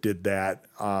Dollface that did that.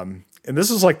 And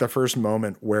this is like the first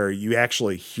moment where you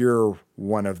actually hear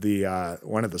one of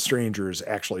the strangers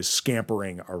actually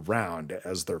scampering around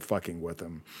as they're fucking with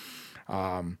him.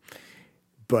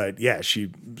 But yeah,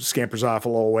 she scampers off a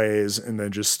little ways and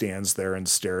then just stands there and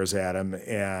stares at him.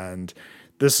 And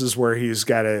this is where he's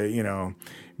got to,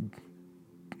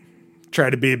 try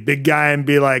to be a big guy and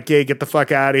be like, hey, get the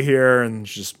fuck out of here. And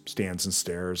just stands and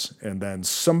stares. And then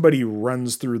somebody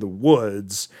runs through the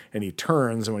woods and he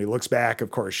turns. And when he looks back,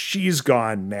 of course, she's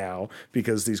gone now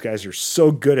because these guys are so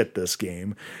good at this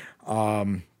game.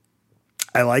 I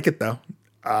like it though.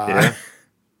 Yeah.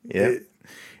 Yeah.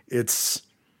 It's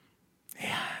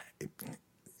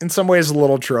in some ways a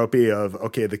little tropey of,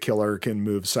 okay, the killer can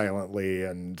move silently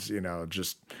and,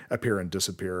 just appear and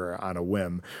disappear on a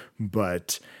whim.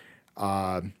 But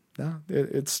no,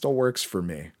 it still works for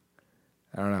me.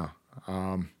 I don't know.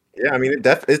 Yeah, I mean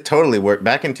it totally worked.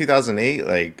 Back in 2008,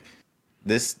 like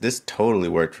this totally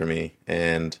worked for me.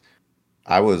 And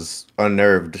I was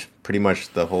unnerved pretty much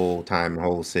the whole time, the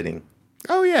whole sitting.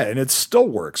 Oh yeah, and it still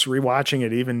works. Rewatching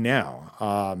it even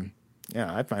now.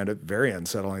 Yeah, I find it very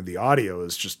unsettling. The audio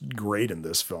is just great in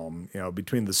this film.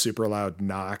 Between the super loud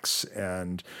knocks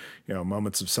and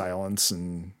moments of silence,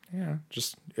 and yeah,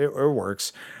 just it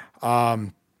works.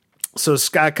 So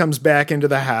Scott comes back into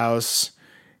the house,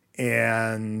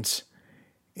 and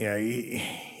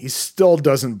he still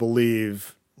doesn't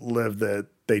believe Liv that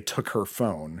they took her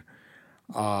phone.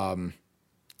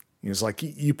 He's like,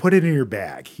 you put it in your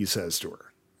bag, he says to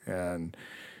her. And,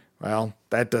 well,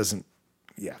 that doesn't,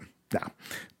 yeah, no.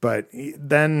 But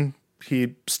then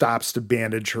he stops to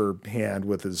bandage her hand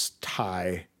with his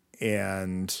tie.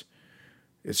 And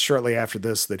it's shortly after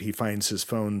this that he finds his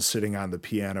phone sitting on the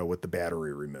piano with the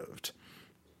battery removed.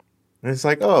 And it's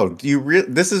like, oh,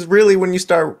 this is really when you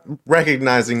start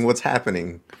recognizing what's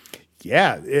happening.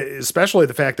 Yeah, especially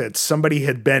the fact that somebody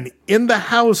had been in the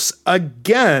house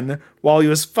again while he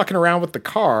was fucking around with the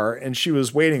car and she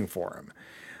was waiting for him.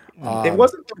 It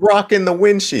wasn't the rock in the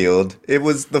windshield. It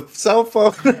was the cell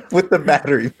phone with the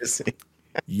battery missing.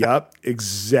 Yep,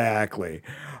 exactly.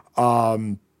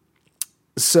 So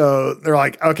they're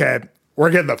like, okay,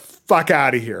 we're getting the fuck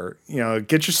out of here.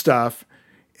 Get your stuff.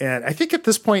 And I think at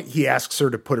this point he asks her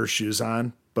to put her shoes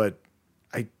on, but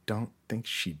I don't think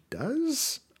she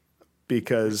does,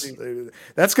 because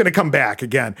that's going to come back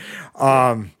again.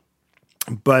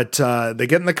 But they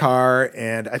get in the car,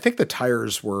 and I think the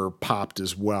tires were popped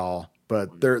as well.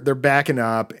 But they're backing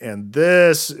up, and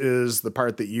this is the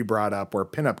part that you brought up, where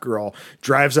Pinup Girl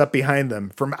drives up behind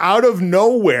them from out of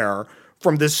nowhere,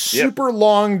 from this super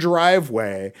long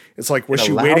driveway. It's like, was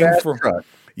she waiting for? Truck.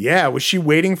 Yeah, was she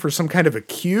waiting for some kind of a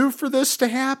cue for this to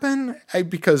happen?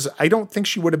 Because I don't think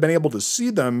she would have been able to see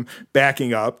them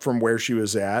backing up from where she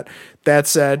was at. That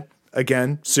said,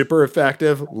 again, super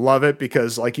effective. Love it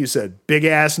because, like you said, big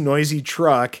ass noisy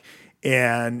truck,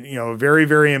 and very,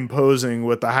 very imposing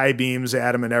with the high beams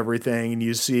at him and everything. And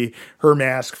you see her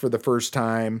mask for the first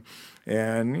time,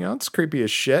 and it's creepy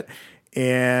as shit.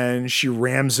 And she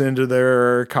rams into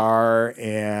their car,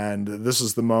 and this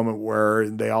is the moment where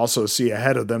they also see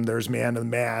ahead of them there's Man in the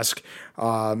Mask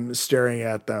staring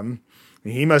at them.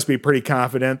 He must be pretty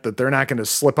confident that they're not going to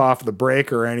slip off the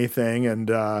brake or anything and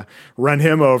run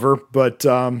him over. But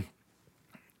in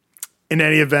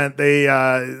any event, they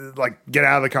get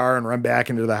out of the car and run back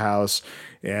into the house,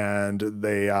 and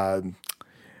they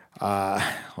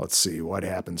let's see what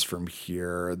happens from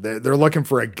here. They're looking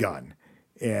for a gun.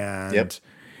 And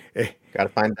gotta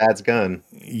find Dad's gun.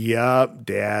 Yep,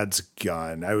 Dad's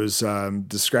gun. I was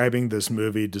describing this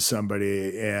movie to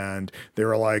somebody, and they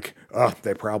were like, "Oh,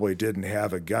 they probably didn't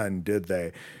have a gun, did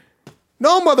they?"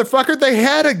 No, motherfucker, they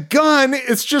had a gun.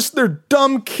 It's just they're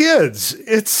dumb kids.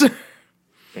 It's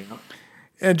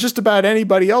and just about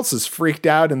anybody else is freaked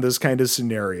out in this kind of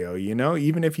scenario,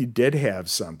 even if you did have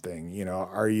something,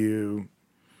 are you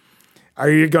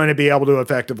going to be able to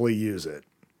effectively use it?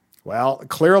 Well,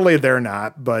 clearly they're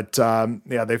not, but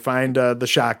they find the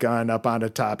shotgun up on a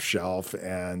top shelf,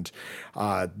 and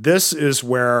this is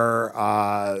where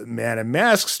Man in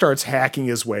Mask starts hacking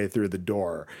his way through the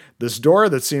door. This door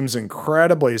that seems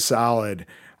incredibly solid.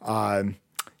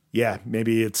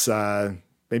 Maybe it's a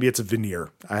veneer.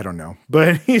 I don't know,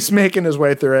 but he's making his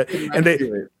way through it, and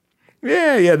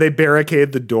they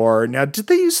barricade the door. Now, did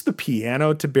they use the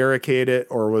piano to barricade it,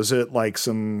 or was it like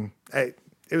some?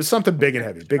 It was something big and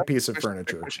heavy, big piece of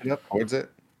furniture. Pushing up towards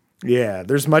it. Yeah,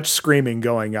 there's much screaming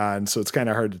going on, so it's kind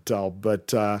of hard to tell. But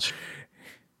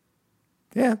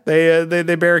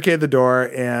they barricade the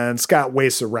door, and Scott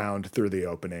wastes around through the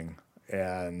opening.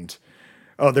 And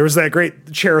there was that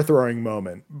great chair throwing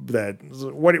moment. That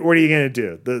what are you going to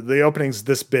do? The opening's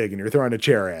this big, and you're throwing a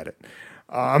chair at it.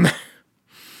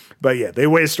 But yeah, they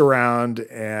waste around,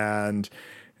 and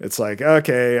it's like,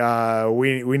 okay,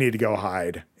 we need to go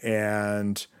hide.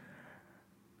 And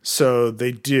so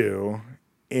they do.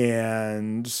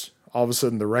 And all of a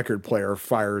sudden the record player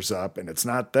fires up, and it's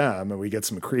not them. And we get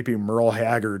some creepy Merle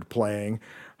Haggard playing.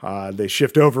 They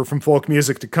shift over from folk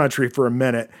music to country for a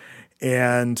minute.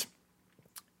 And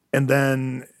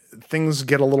then things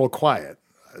get a little quiet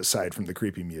aside from the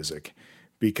creepy music,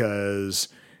 because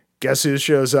guess who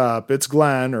shows up? It's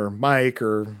Glenn or Mike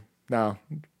or no,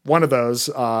 one of those,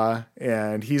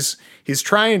 and he's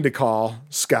trying to call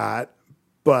Scott,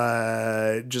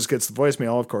 but just gets the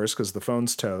voicemail, of course, because the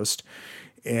phone's toast.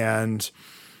 And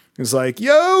he's like,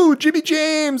 "Yo, Jimmy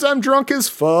James, I'm drunk as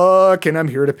fuck, and I'm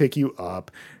here to pick you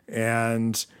up."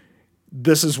 And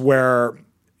this is where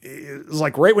it's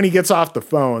like right when he gets off the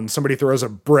phone, somebody throws a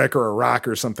brick or a rock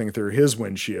or something through his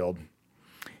windshield,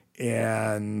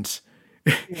 and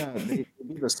they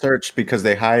do the search because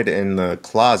they hide in the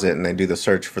closet, and they do the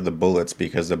search for the bullets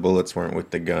because the bullets weren't with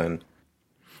the gun.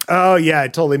 Oh yeah, I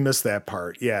totally missed that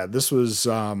part. Yeah, this was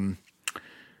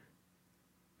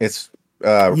it's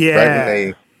right when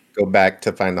they go back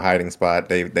to find the hiding spot,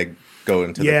 they go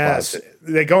into the closet.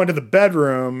 They go into the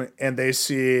bedroom, and they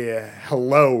see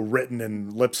 "hello" written in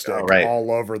lipstick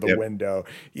all over the window.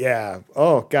 Yeah.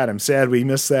 Oh God, I'm sad we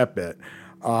missed that bit.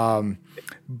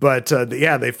 But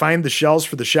they find the shells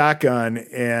for the shotgun,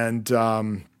 and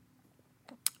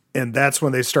that's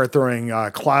when they start throwing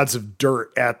clods of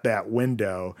dirt at that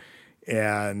window,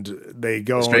 and they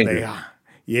go and they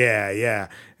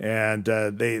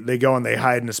go and they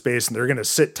hide in a space, and they're going to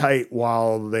sit tight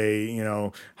while they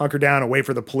hunker down and wait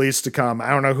for the police to come.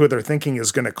 I don't know who they're thinking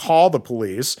is going to call the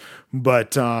police,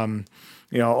 but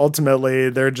ultimately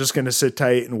they're just going to sit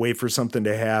tight and wait for something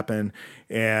to happen.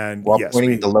 And while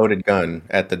pointing the loaded gun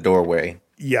at the doorway.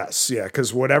 Yes. Yeah.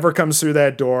 Cause whatever comes through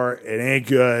that door, it ain't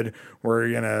good. We're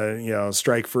going to,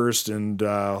 strike first, and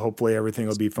hopefully everything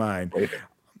will be fine.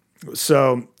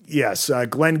 So yes,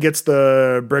 Glenn gets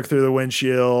the brick through the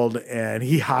windshield, and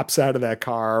he hops out of that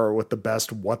car with the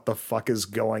best "what the fuck is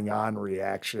going on"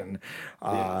 reaction.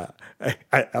 I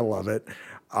love it.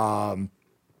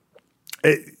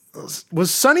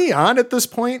 Was Sunny on at this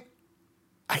point?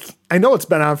 I know it's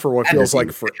been on for what feels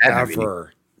like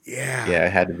forever. Yeah. Yeah,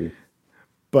 it had to be.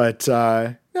 But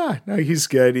no, he's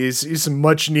good. He's some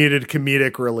much needed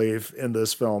comedic relief in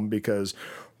this film, because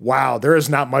wow, there is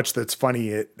not much that's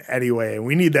funny anyway. And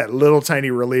we need that little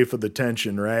tiny relief of the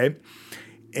tension, right?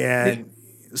 And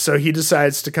so he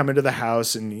decides to come into the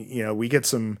house, and we get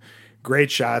some great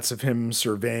shots of him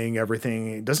surveying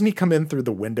everything. Doesn't he come in through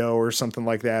the window or something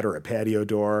like that, or a patio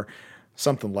door?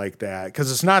 Something like that,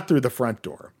 because it's not through the front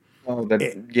door. Oh,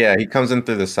 he comes in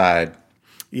through the side.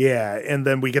 Yeah, and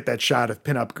then we get that shot of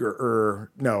Dollface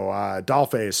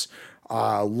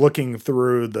looking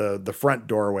through the front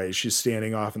doorway. She's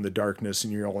standing off in the darkness,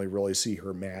 and you only really see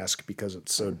her mask because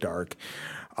it's so dark.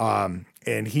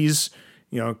 And he's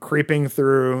creeping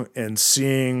through and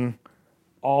seeing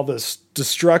all this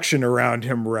destruction around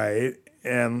him, right?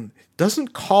 And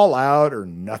doesn't call out or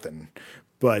nothing.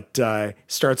 But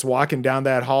starts walking down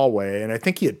that hallway, and I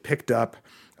think he had picked up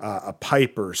a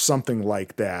pipe or something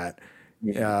like that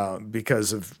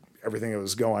because of everything that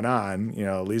was going on.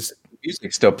 At least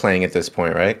music's still playing at this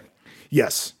point, right?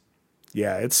 Yes,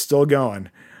 yeah, it's still going.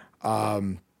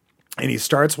 And he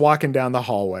starts walking down the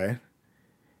hallway,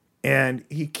 and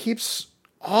he keeps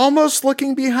almost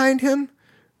looking behind him,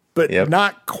 but Yep.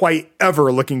 not quite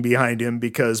ever looking behind him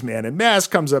because Man in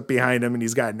Mask comes up behind him and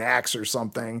he's got an axe or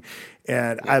something.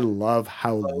 And I love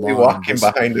how Slowly long walking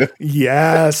behind him.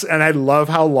 yes, and I love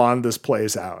how long this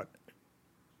plays out.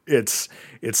 It's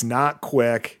not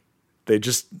quick. They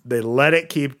let it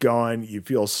keep going. You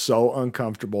feel so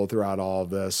uncomfortable throughout all of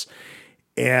this.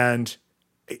 And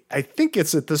I think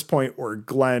it's at this point where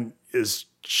Glenn is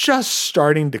just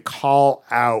starting to call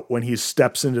out when he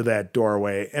steps into that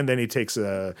doorway, and then he takes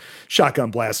a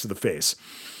shotgun blast to the face.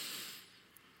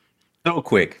 So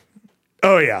quick.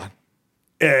 Oh yeah.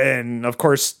 And of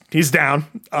course he's down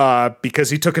because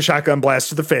he took a shotgun blast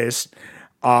to the face.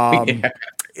 Yeah.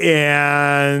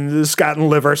 And Scott and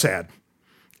Liv are sad.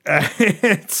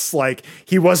 It's like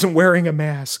he wasn't wearing a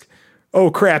mask. Oh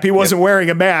crap, he wasn't wearing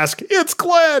a mask. It's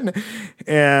Glenn.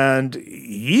 And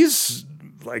he's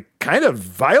like kind of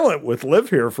violent with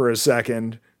Liv here for a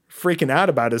second, freaking out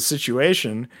about his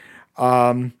situation.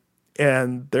 And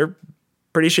they're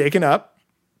pretty shaken up.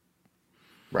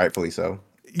 Rightfully so.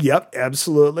 Yep,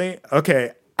 absolutely.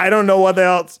 Okay, I don't know what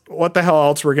the hell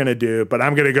else we're gonna do, but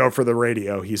I'm gonna go for the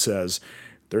radio. He says,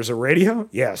 "There's a radio?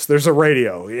 Yes, there's a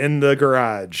radio in the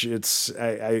garage. It's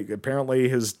apparently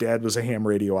his dad was a ham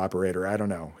radio operator. I don't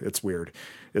know. It's weird.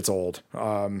 It's old.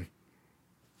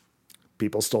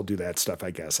 People still do that stuff,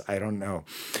 I guess. I don't know.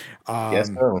 Yes,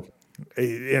 so.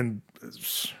 And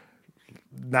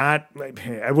not,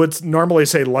 I would normally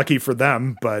say lucky for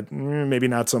them, but maybe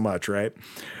not so much, right?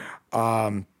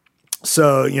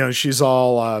 So, she's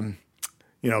all,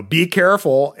 be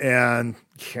careful and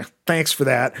yeah, thanks for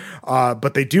that.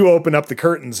 But they do open up the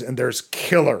curtains and there's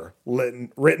killer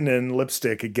written in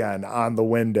lipstick again on the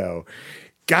window.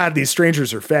 God, these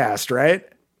strangers are fast, right?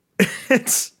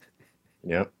 It's,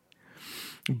 Yep.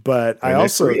 but And I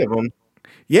also, there's 3 of them.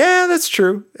 yeah, that's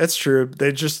true. That's true.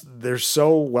 They're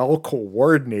so well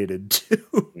coordinated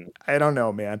too. I don't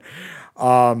know, man.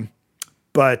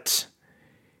 But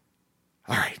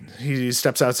all right, he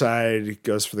steps outside,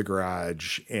 goes for the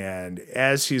garage, and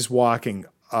as he's walking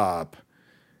up,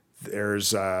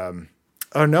 there's oh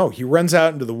no, he runs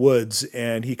out into the woods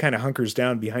and he kind of hunkers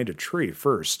down behind a tree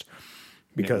first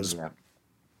because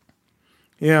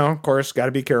of course, got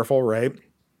to be careful, right?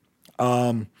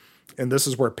 And this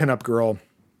is where Pinup Girl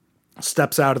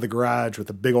steps out of the garage with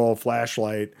a big old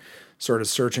flashlight, sort of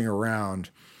searching around.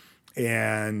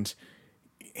 And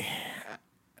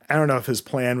I don't know if his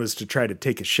plan was to try to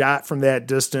take a shot from that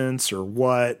distance or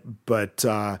what, but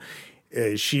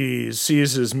she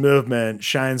sees his movement,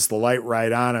 shines the light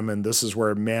right on him, and this is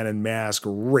where Man in Mask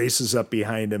races up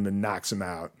behind him and knocks him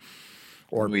out.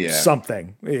 Or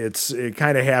something. It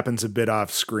kind of happens a bit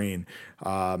off screen.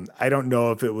 I don't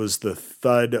know if it was the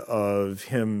thud of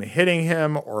him hitting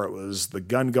him or it was the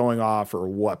gun going off or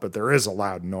what, but there is a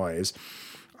loud noise.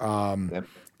 And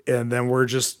then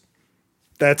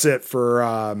that's it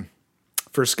for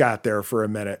Scott there for a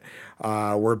minute.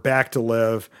 We're back to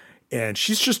Liv and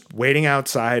she's just waiting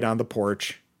outside on the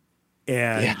porch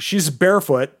and she's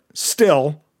barefoot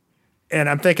still. And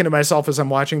I'm thinking to myself as I'm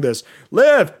watching this,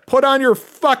 Liv, put on your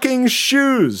fucking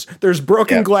shoes. There's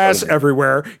broken glass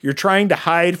everywhere. You're trying to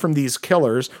hide from these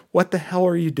killers. What the hell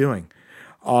are you doing?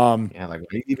 Like, why are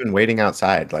you even waiting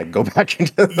outside? Like, go back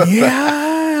into the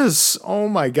Yes. Oh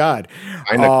my God.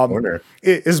 Find a corner.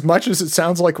 As much as it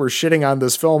sounds like we're shitting on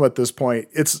this film at this point,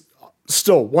 it's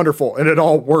still wonderful and it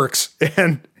all works.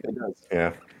 And it does.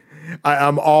 Yeah.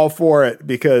 I'm all for it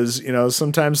because,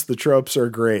 sometimes the tropes are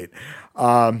great.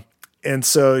 And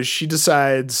so she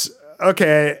decides,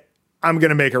 okay, I'm going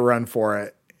to make a run for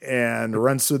it and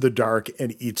runs through the dark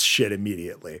and eats shit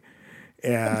immediately.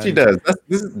 And she does.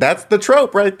 That's the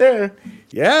trope right there.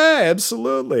 Yeah,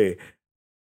 absolutely.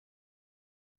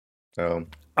 So,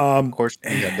 of course,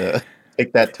 you had to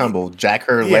take that tumble, jack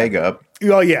her leg up.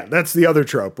 Well, yeah, that's the other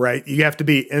trope, right? You have to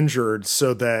be injured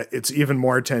so that it's even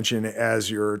more tension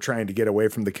as you're trying to get away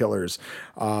from the killers.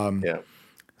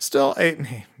 Still,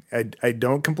 I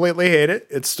don't completely hate it.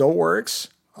 It still works.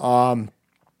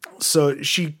 So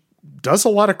she does a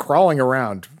lot of crawling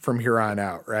around from here on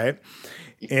out, right?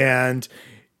 And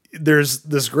there's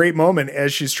this great moment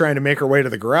as she's trying to make her way to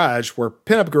the garage where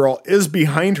Pinup Girl is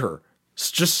behind her,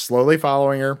 just slowly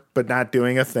following her, but not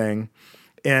doing a thing.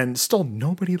 And still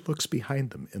nobody looks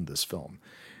behind them in this film.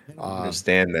 I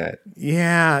understand that.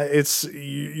 Yeah,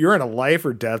 you're in a life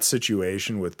or death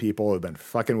situation with people who have been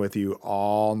fucking with you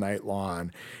all night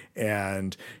long.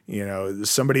 And,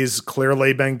 somebody's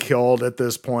clearly been killed at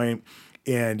this point,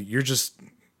 and you're just,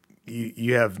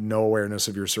 you have no awareness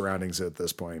of your surroundings at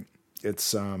this point.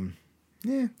 It's,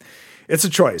 it's a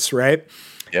choice, right?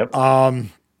 Yep.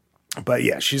 But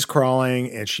yeah, she's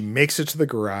crawling and she makes it to the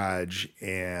garage,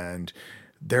 and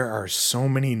there are so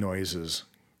many noises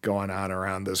going on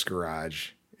around this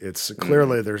garage. It's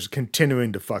clearly there's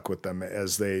continuing to fuck with them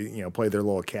as they, play their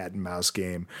little cat and mouse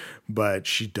game. But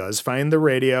she does find the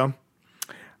radio.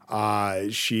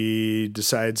 She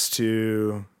decides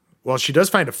to, well, she does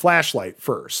find a flashlight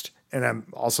first. And I'm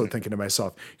also thinking to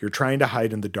myself, you're trying to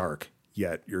hide in the dark,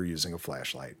 yet you're using a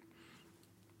flashlight.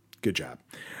 Good job.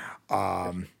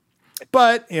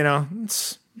 But,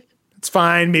 it's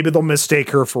fine. Maybe they'll mistake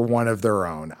her for one of their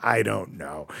own. I don't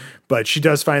know. But she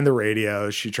does find the radio.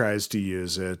 She tries to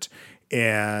use it.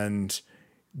 And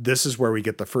this is where we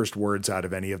get the first words out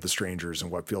of any of the strangers in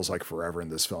what feels like forever in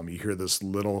this film. You hear this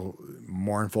little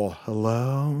mournful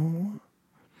hello.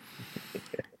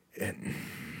 And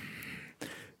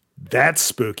that's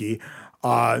spooky.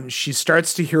 She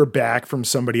starts to hear back from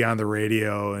somebody on the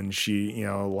radio, and she,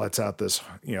 lets out this,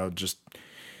 just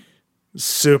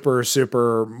super,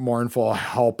 super mournful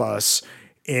help us.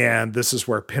 And this is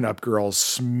where Pinup Girl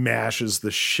smashes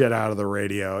the shit out of the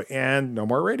radio, and no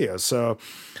more radio. So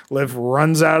Liv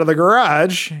runs out of the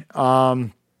garage,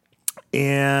 and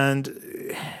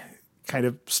kind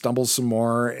of stumbles some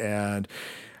more and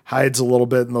hides a little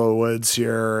bit in the woods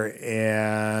here.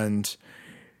 And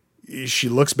she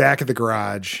looks back at the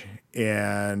garage,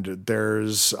 and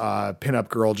there's Pinup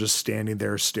Girl just standing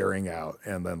there staring out,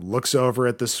 and then looks over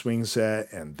at the swing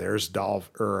set, and there's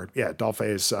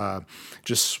Dollface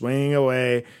just swinging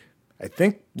away, I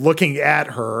think looking at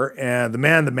her, and the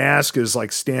man in the mask is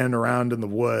like standing around in the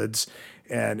woods,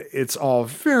 and it's all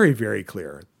very, very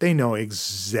clear. They know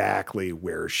exactly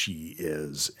where she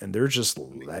is, and they're just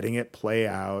letting it play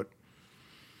out.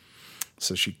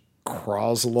 So she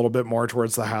crawls a little bit more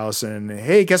towards the house, and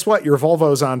hey, guess what? Your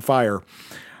Volvo's on fire.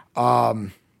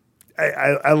 I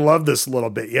love this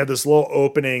little bit. You have this little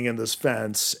opening in this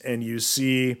fence, and you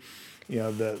see,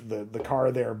 the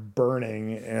car there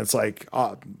burning, and it's like,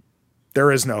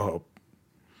 there is no hope.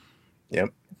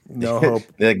 Yep. No hope.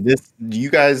 Like this,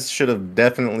 you guys should have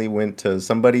definitely went to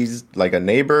somebody's, like a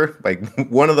neighbor, like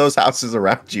one of those houses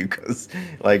around you, because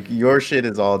like your shit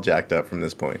is all jacked up from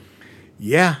this point.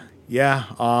 Yeah.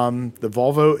 The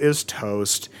Volvo is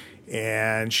toast,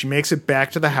 and she makes it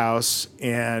back to the house,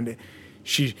 and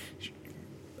she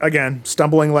again,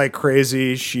 stumbling like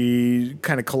crazy, she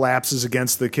kind of collapses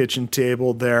against the kitchen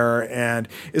table there. And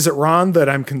is it wrong that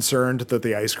I'm concerned that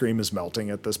the ice cream is melting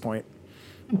at this point?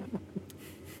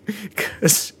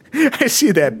 Because I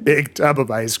see that big tub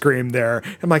of ice cream there.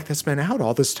 I'm like, that's been out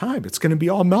all this time. It's going to be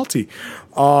all melty.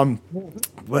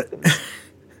 But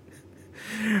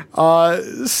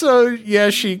so yeah,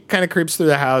 she kind of creeps through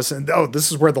the house, and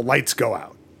this is where the lights go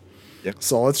out. Yep.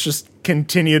 So let's just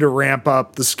continue to ramp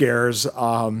up the scares.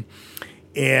 And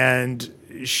I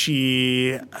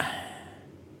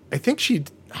think she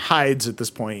hides at this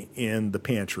point in the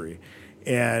pantry,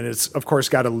 and it's of course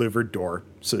got a louvered door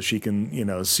so she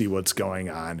can, see what's going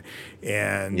on.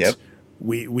 And yep.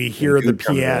 we hear the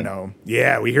piano.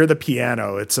 Yeah, we hear the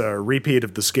piano. It's a repeat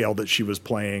of the scale that she was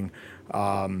playing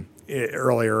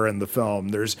earlier in the film.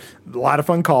 There's a lot of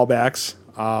fun callbacks.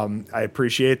 I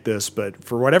appreciate this, but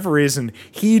for whatever reason,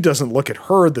 he doesn't look at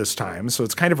her this time. So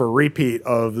it's kind of a repeat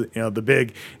of, the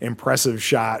big impressive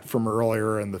shot from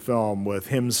earlier in the film with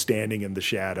him standing in the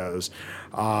shadows.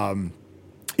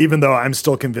 Even though I'm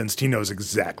still convinced he knows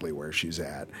exactly where she's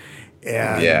at.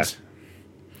 And yeah.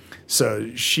 So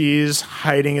she's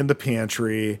hiding in the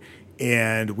pantry,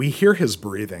 and we hear his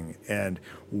breathing, and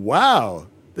wow,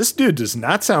 this dude does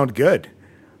not sound good.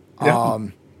 Yeah.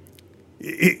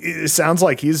 It sounds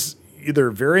like he's either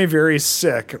very, very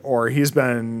sick, or he's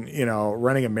been,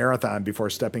 running a marathon before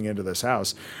stepping into this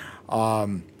house.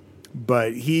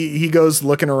 But he goes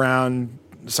looking around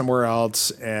somewhere else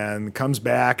and comes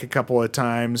back a couple of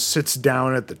times, sits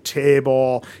down at the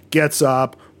table, gets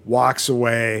up, walks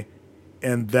away.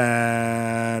 And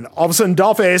then all of a sudden,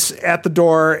 Dollface at the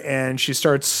door, and she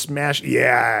starts smashing.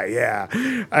 Yeah.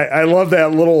 I love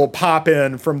that little pop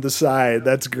in from the side.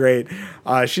 That's great.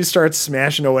 She starts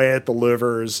smashing away at the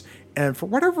louvers, and for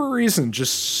whatever reason,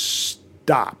 just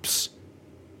stops.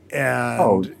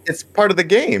 And it's part of the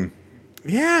game.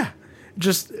 Yeah,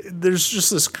 there's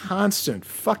just this constant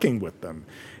fucking with them.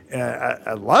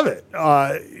 I love it.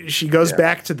 She goes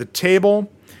back to the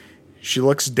table. She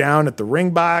looks down at the ring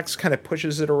box, kind of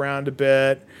pushes it around a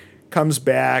bit, comes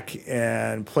back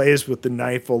and plays with the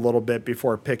knife a little bit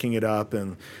before picking it up.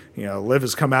 And, Liv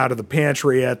has come out of the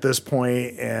pantry at this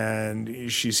point,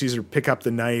 and she sees her pick up the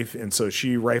knife. And so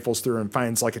she rifles through and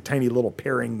finds like a tiny little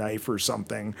paring knife or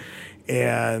something.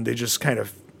 And they just kind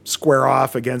of square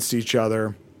off against each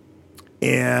other.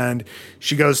 And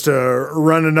she goes to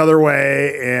run another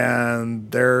way, and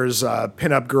there's a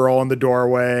pinup girl in the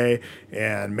doorway,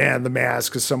 and Man the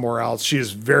Mask is somewhere else. She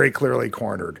is very clearly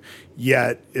cornered,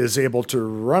 yet is able to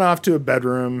run off to a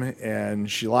bedroom, and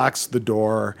she locks the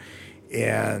door,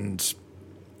 and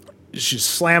she's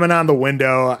slamming on the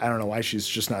window. I don't know why she's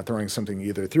just not throwing something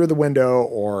either through the window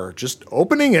or just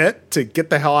opening it to get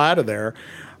the hell out of there.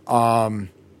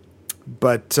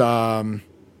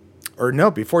 Or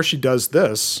no, before she does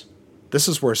this, this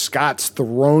is where Scott's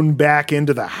thrown back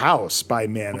into the house by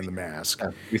Man in the Mask.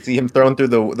 We see him thrown through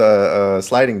the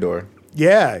sliding door.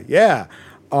 Yeah, yeah.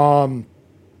 I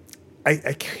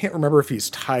can't remember if he's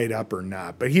tied up or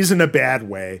not, but he's in a bad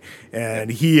way,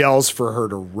 and he yells for her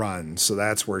to run. So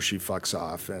that's where she fucks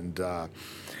off, and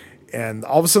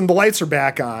all of a sudden the lights are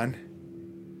back on,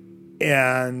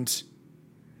 and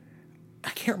I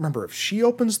can't remember if she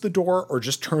opens the door or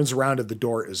just turns around and the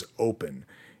door is open.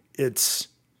 I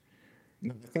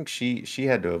think she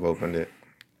had to have opened it.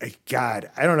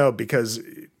 God, I don't know, because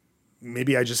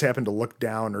maybe I just happened to look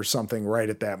down or something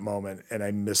right at that moment and I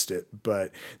missed it.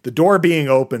 But the door being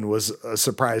open was a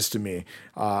surprise to me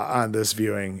on this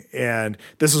viewing. And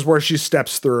this is where she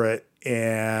steps through it.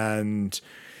 And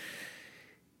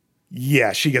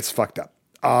yeah, she gets fucked up.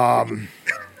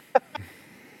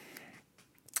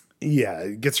 Yeah,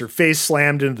 gets her face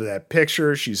slammed into that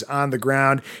picture. She's on the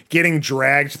ground, getting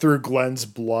dragged through Glenn's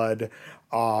blood.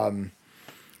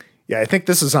 Yeah, I think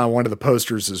this is on one of the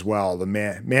posters as well. The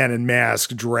man in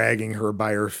mask dragging her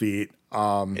by her feet.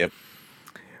 Yep.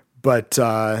 But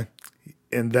and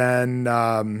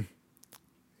then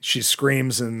she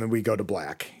screams, and then we go to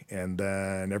black. And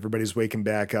then everybody's waking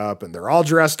back up, and they're all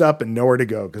dressed up and nowhere to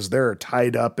go because they're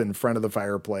tied up in front of the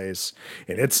fireplace.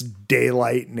 And it's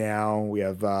daylight now. We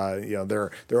have,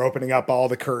 they're opening up all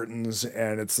the curtains,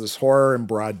 and it's this horror in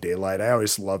broad daylight. I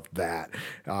always loved that.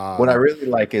 What I really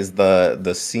like is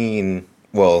the scene.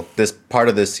 Well, this part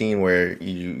of the scene where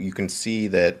you can see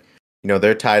that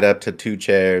they're tied up to two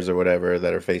chairs or whatever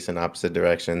that are facing opposite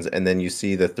directions, and then you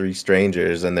see the three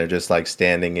strangers, and they're just like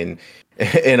standing in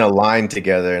a line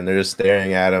together, and they're just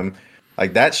staring at him.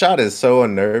 Like, that shot is so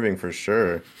unnerving for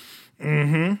sure.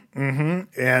 And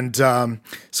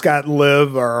Scott and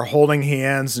Liv are holding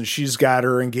hands, and she's got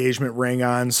her engagement ring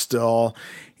on still.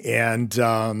 And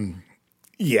this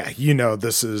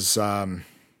is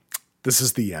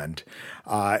the end.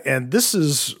 And this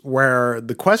is where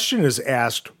the question is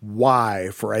asked why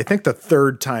for, I think, the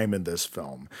third time in this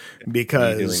film,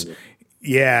 because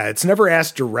it's never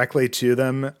asked directly to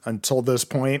them until this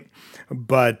point.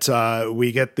 But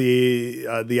we get the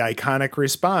iconic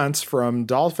response from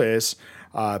Dollface,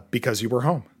 because you were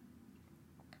home.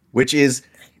 Which is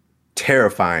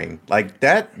terrifying. Like,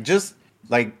 that just,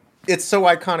 like, it's so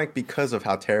iconic because of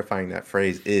how terrifying that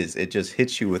phrase is. It just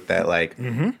hits you with that, like,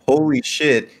 holy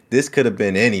shit, this could have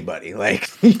been anybody. Like,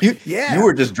 you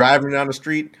were just driving down the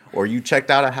street, or you checked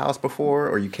out a house before,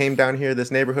 or you came down here, this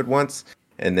neighborhood once,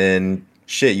 and then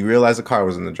shit, you realize the car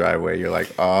was in the driveway. You're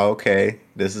like, oh, okay,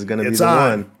 this is going to be the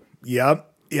one. Yep.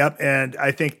 And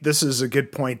I think this is a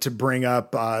good point to bring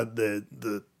up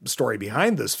the story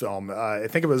behind this film. I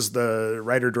think it was the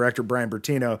writer-director Brian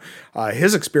Bertino,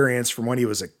 his experience from when he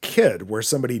was a kid, where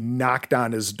somebody knocked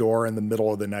on his door in the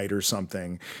middle of the night or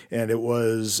something. And it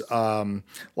was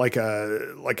like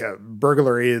a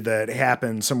burglary that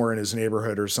happened somewhere in his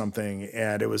neighborhood or something.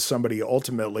 And it was somebody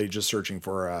ultimately just searching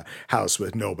for a house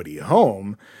with nobody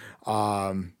home.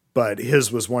 But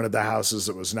his was one of the houses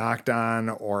that was knocked on,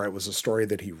 or it was a story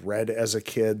that he read as a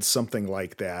kid, something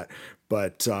like that.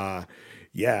 But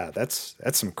that's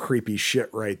some creepy shit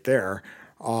right there.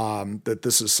 That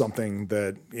this is something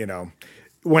that,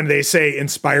 when they say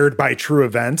inspired by true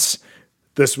events,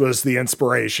 this was the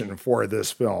inspiration for this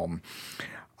film.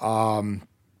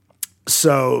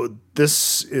 So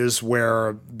this is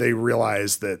where they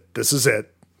realize that this is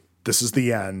it. This is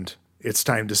the end. It's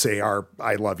time to say our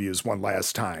I love yous one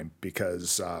last time,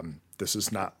 because this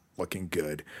is not looking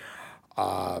good.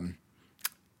 And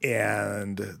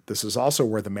this is also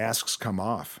where the masks come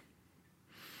off.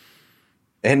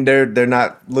 And they're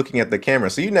not looking at the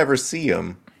camera, so you never see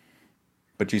them.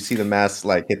 But you see the masks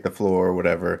like hit the floor or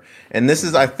whatever. And this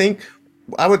is, I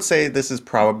would say this is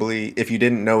probably, if you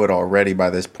didn't know it already by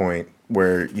this point,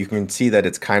 where you can see that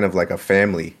it's kind of like a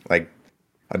family, like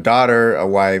a daughter, a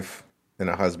wife, and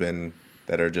a husband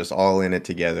that are just all in it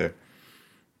together.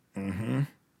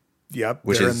 Yep.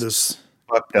 Which they're is in this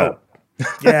fucked up.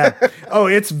 Yeah. Oh,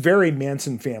 it's very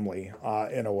Manson family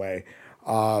in a way.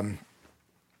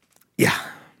 Yeah.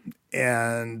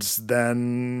 And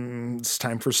then it's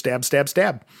time for stab, stab,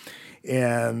 stab.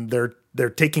 And they're they're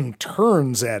taking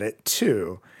turns at it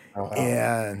too. Oh,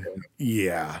 And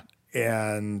yeah,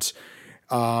 and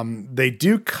they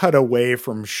do cut away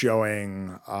from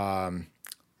showing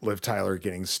Liv Tyler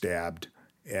getting stabbed,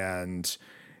 and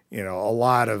a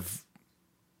lot of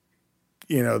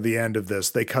the end of this,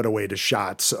 they cut away to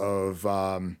shots of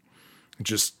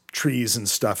just trees and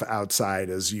stuff outside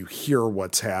as you hear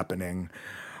what's happening.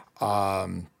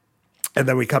 And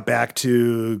then we cut back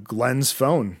to Glenn's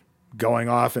phone going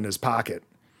off in his pocket.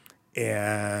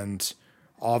 And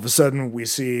all of a sudden, we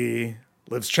see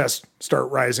Liv's chest start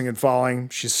rising and falling.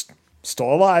 She's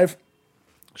still alive.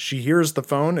 She hears the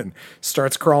phone and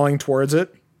starts crawling towards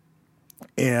it.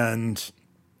 And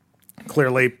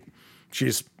clearly,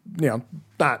 she's,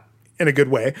 not in a good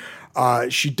way.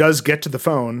 She does get to the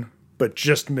phone, but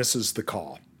just misses the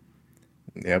call.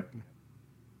 Yep.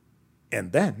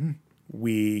 And then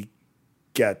we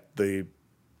get the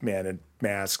man in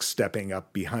mask stepping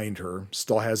up behind her,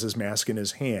 still has his mask in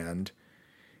his hand.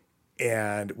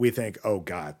 And we think, oh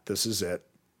God, this is it.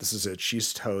 This is it.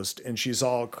 She's toast. And she's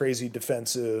all crazy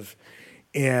defensive.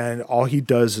 And all he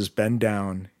does is bend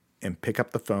down and pick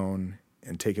up the phone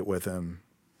and take it with him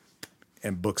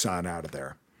and books on out of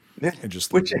there Yeah. and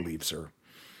just Which leaves her.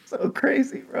 so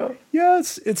crazy, bro.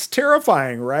 Yes, it's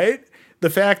terrifying, right? The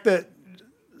fact that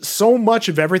so much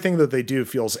of everything that they do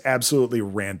feels absolutely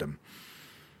random.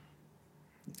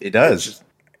 It does.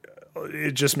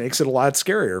 It just makes it a lot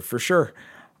scarier for sure.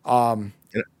 And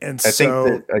I so,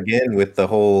 think that again with the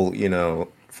whole,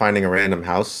 finding a random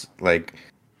house, like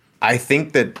I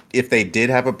think that if they did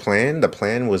have a plan, the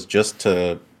plan was just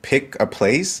to pick a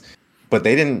place, but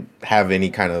they didn't have any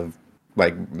kind of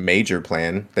like major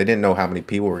plan. They didn't know how many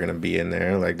people were going to be in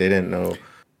there. Like they didn't know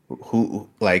who,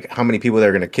 like how many people they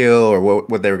were going to kill or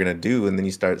what they were going to do. And then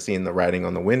you start seeing the writing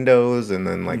on the windows and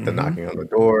then like the knocking on the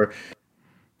door.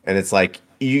 And it's like,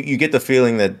 you get the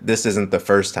feeling that this isn't the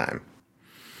first time.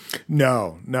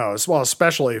 no, well,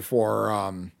 especially for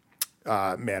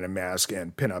Man in Mask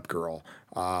and Pinup Girl,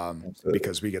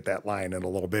 because we get that line in a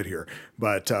little bit here.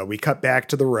 But we cut back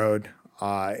to the road,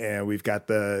 and we've got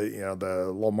the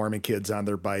little Mormon kids on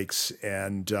their bikes,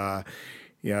 and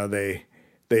they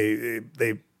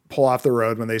pull off the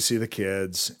road when they see the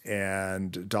kids,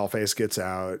 and Dollface gets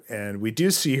out, and we do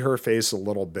see her face a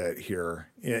little bit here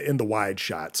in the wide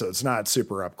shot, so it's not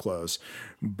super up close,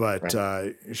 but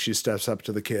Right. she steps up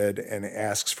to the kid and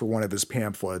asks for one of his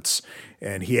pamphlets,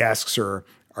 and he asks her,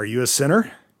 "Are you a sinner?"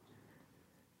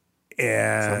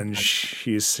 And Sometimes.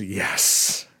 she's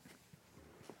yes.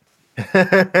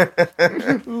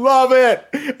 Love it.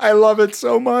 I love it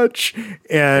so much.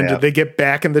 And Yeah. they get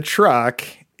back in the truck,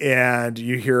 and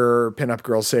you hear Pinup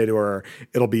Girl say to her,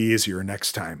 "It'll be easier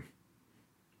next time."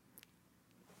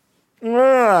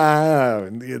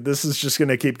 This is just going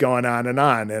to keep going on,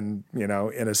 and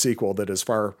in a sequel that is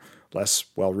far less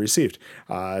well received,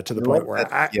 to the I point love where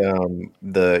that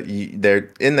they're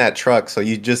in that truck, so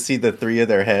you just see the three of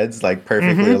their heads like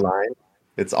perfectly aligned.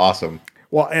 It's awesome.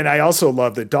 well, and I also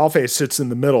love that Dollface sits in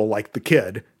the middle like the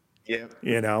kid. Yeah.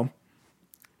 You know,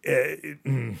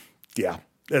 yeah,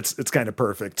 it's kind of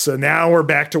perfect. So now we're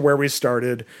back to where we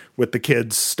started with the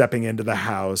kids stepping into the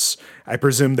house. I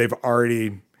presume they've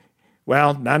already.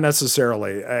 Well, not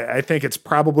necessarily. I think it's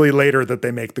probably later that they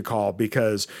make the call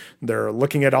because they're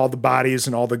looking at all the bodies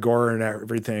and all the gore and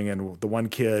everything. And the one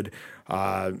kid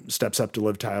steps up to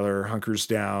Liv Tyler, hunkers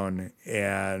down,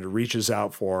 and reaches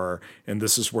out for her. And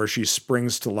this is where she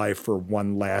springs to life for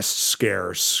one last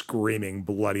scare, screaming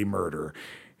bloody murder.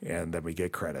 And then we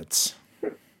get credits.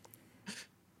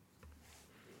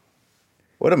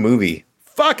 What a movie.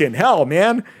 Fucking hell,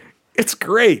 man. It's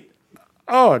great.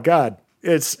 Oh, God.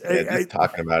 Yeah, just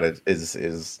talking about it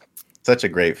is such a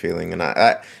great feeling, and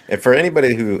and for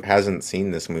anybody who hasn't seen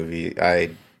this movie,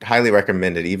 I highly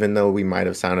recommend it. Even though we might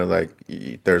have sounded like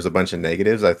there's a bunch of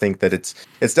negatives, I think that it's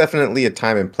definitely a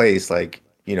time and place. Like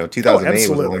 2008 was a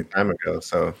absolutely. long time ago,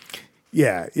 so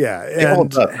Yeah, yeah. it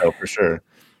holds And up though for sure.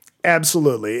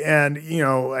 absolutely. And,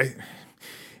 I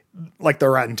like the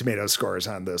Rotten Tomato scores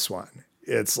on this one.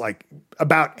 It's like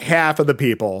about half of the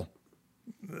people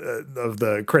of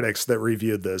the critics that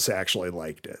reviewed this actually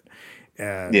liked it.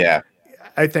 And Yeah,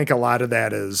 I think a lot of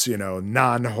that is,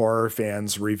 non-horror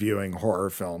fans reviewing horror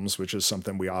films, which is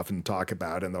something we often talk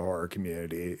about in the horror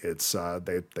community. It's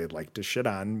they like to shit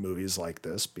on movies like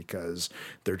this because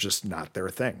they're just not their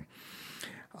thing.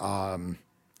 the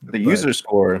But user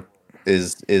score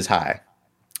is high.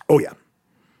 oh yeah.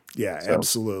 Yeah, So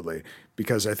absolutely.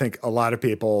 because I think a lot of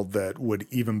people that would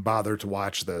even bother to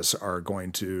watch this are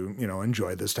going to,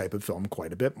 enjoy this type of film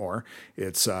quite a bit more.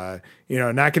 It's, not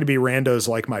going to be randos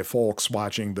like my folks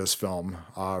watching this film,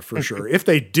 for sure. If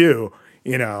they do,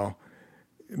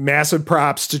 massive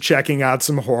props to checking out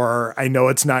some horror. I know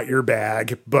it's not your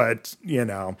bag, but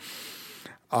it's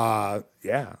God,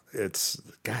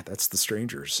 that's The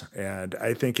Strangers. And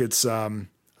I think it's,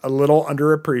 a little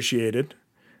underappreciated,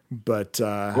 but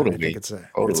Totally. I think it's a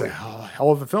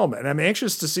hell of a film, and I'm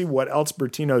anxious to see what else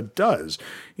Bertino does.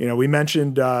 We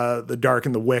mentioned The Dark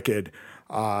and the Wicked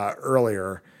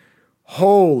earlier.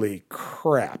 Holy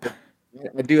crap!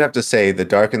 I do have to say, The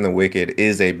Dark and the Wicked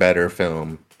is a better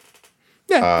film.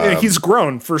 Yeah, he's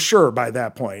grown for sure by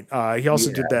that point. He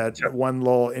also did that one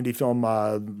little indie film,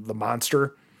 The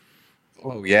Monster.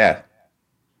 Oh yeah,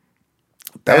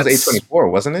 that was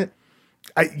A24, wasn't it?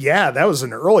 That was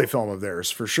an early film of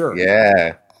theirs for sure.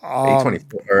 Yeah,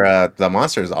 A24 or The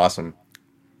Monster is awesome.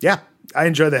 Yeah, I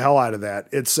enjoy the hell out of that.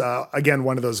 It's again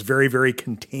one of those very, very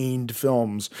contained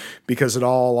films because it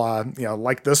all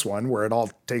like this one where it all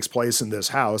takes place in this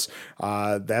house.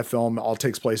 That film all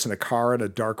takes place in a car on a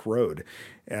dark road,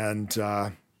 and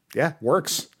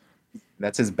works.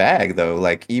 That's his bag, though.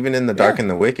 Like, even in The Dark and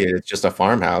the Wicked, it's just a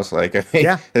farmhouse. Like,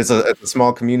 it's a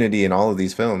small community in all of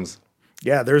these films.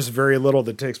 Yeah, there's very little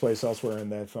that takes place elsewhere in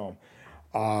that film.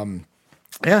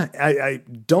 I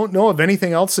don't know of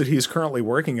anything else that he's currently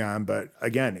working on, but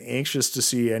again, anxious to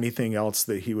see anything else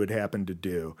that he would happen to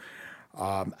do.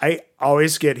 I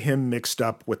always get him mixed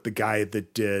up with the guy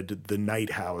that did The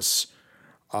Night House,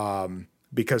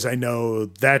 because I know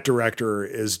that director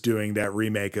is doing that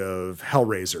remake of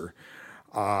Hellraiser.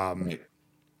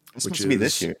 It's supposed to be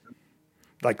this year.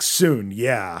 Like soon,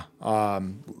 yeah.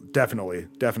 Definitely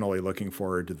looking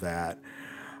forward to that.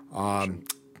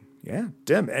 Yeah,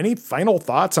 Dim, any final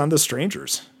thoughts on The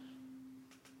Strangers?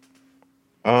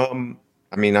 I'm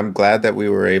glad that we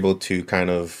were able to kind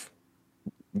of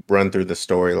run through the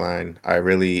storyline. I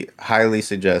really highly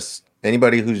suggest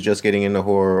anybody who's just getting into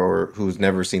horror or who's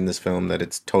never seen this film that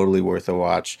it's totally worth a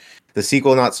watch. The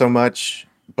sequel, not so much,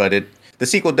 but the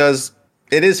sequel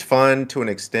it is fun to an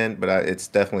extent, but it's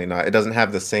definitely not. It doesn't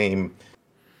have the same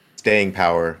staying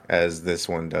power as this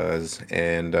one does.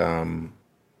 And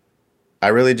I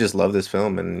really just love this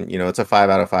film. And, it's a 5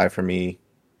 out of 5 for me.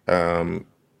 This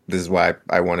is why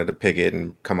I wanted to pick it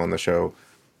and come on the show.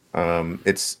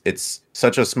 It's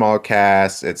such a small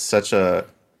cast. It's such a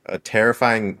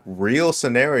terrifying real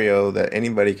scenario that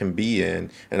anybody can be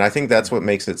in, and I think that's what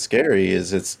makes it scary.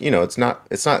 Is it's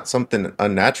not something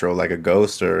unnatural like a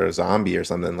ghost or a zombie or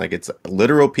something. Like, it's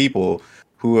literal people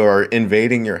who are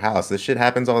invading your house. This shit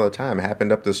happens all the time. It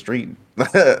happened up the street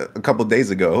a couple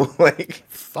days ago. Like,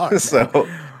 fuck. So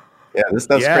yeah, this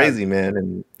stuff's crazy, man.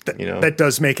 And that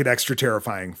does make it extra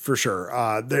terrifying for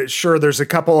sure. There's a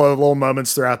couple of little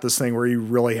moments throughout this thing where you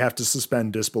really have to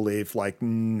suspend disbelief. Like,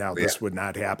 no, this would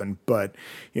not happen. But,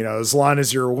 as long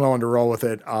as you're willing to roll with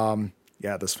it,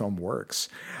 this film works.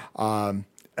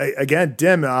 Again,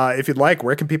 Dim, if you'd like,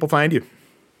 where can people find you?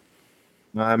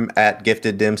 I'm at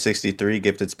GiftedDim63,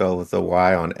 gifted spelled with a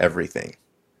Y on everything.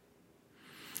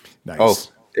 Nice. Oh,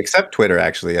 except Twitter,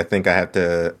 actually. I think I had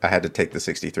to take the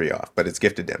 63 off, but it's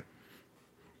GiftedDim.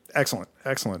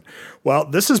 Excellent. Well,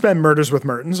 this has been Murders with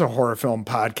Mertens, a horror film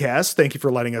podcast. Thank you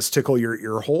for letting us tickle your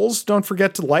ear holes. Don't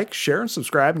forget to like, share, and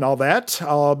subscribe and all that.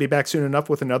 I'll be back soon enough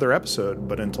with another episode.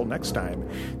 But until next time,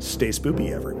 stay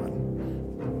spoopy, everyone.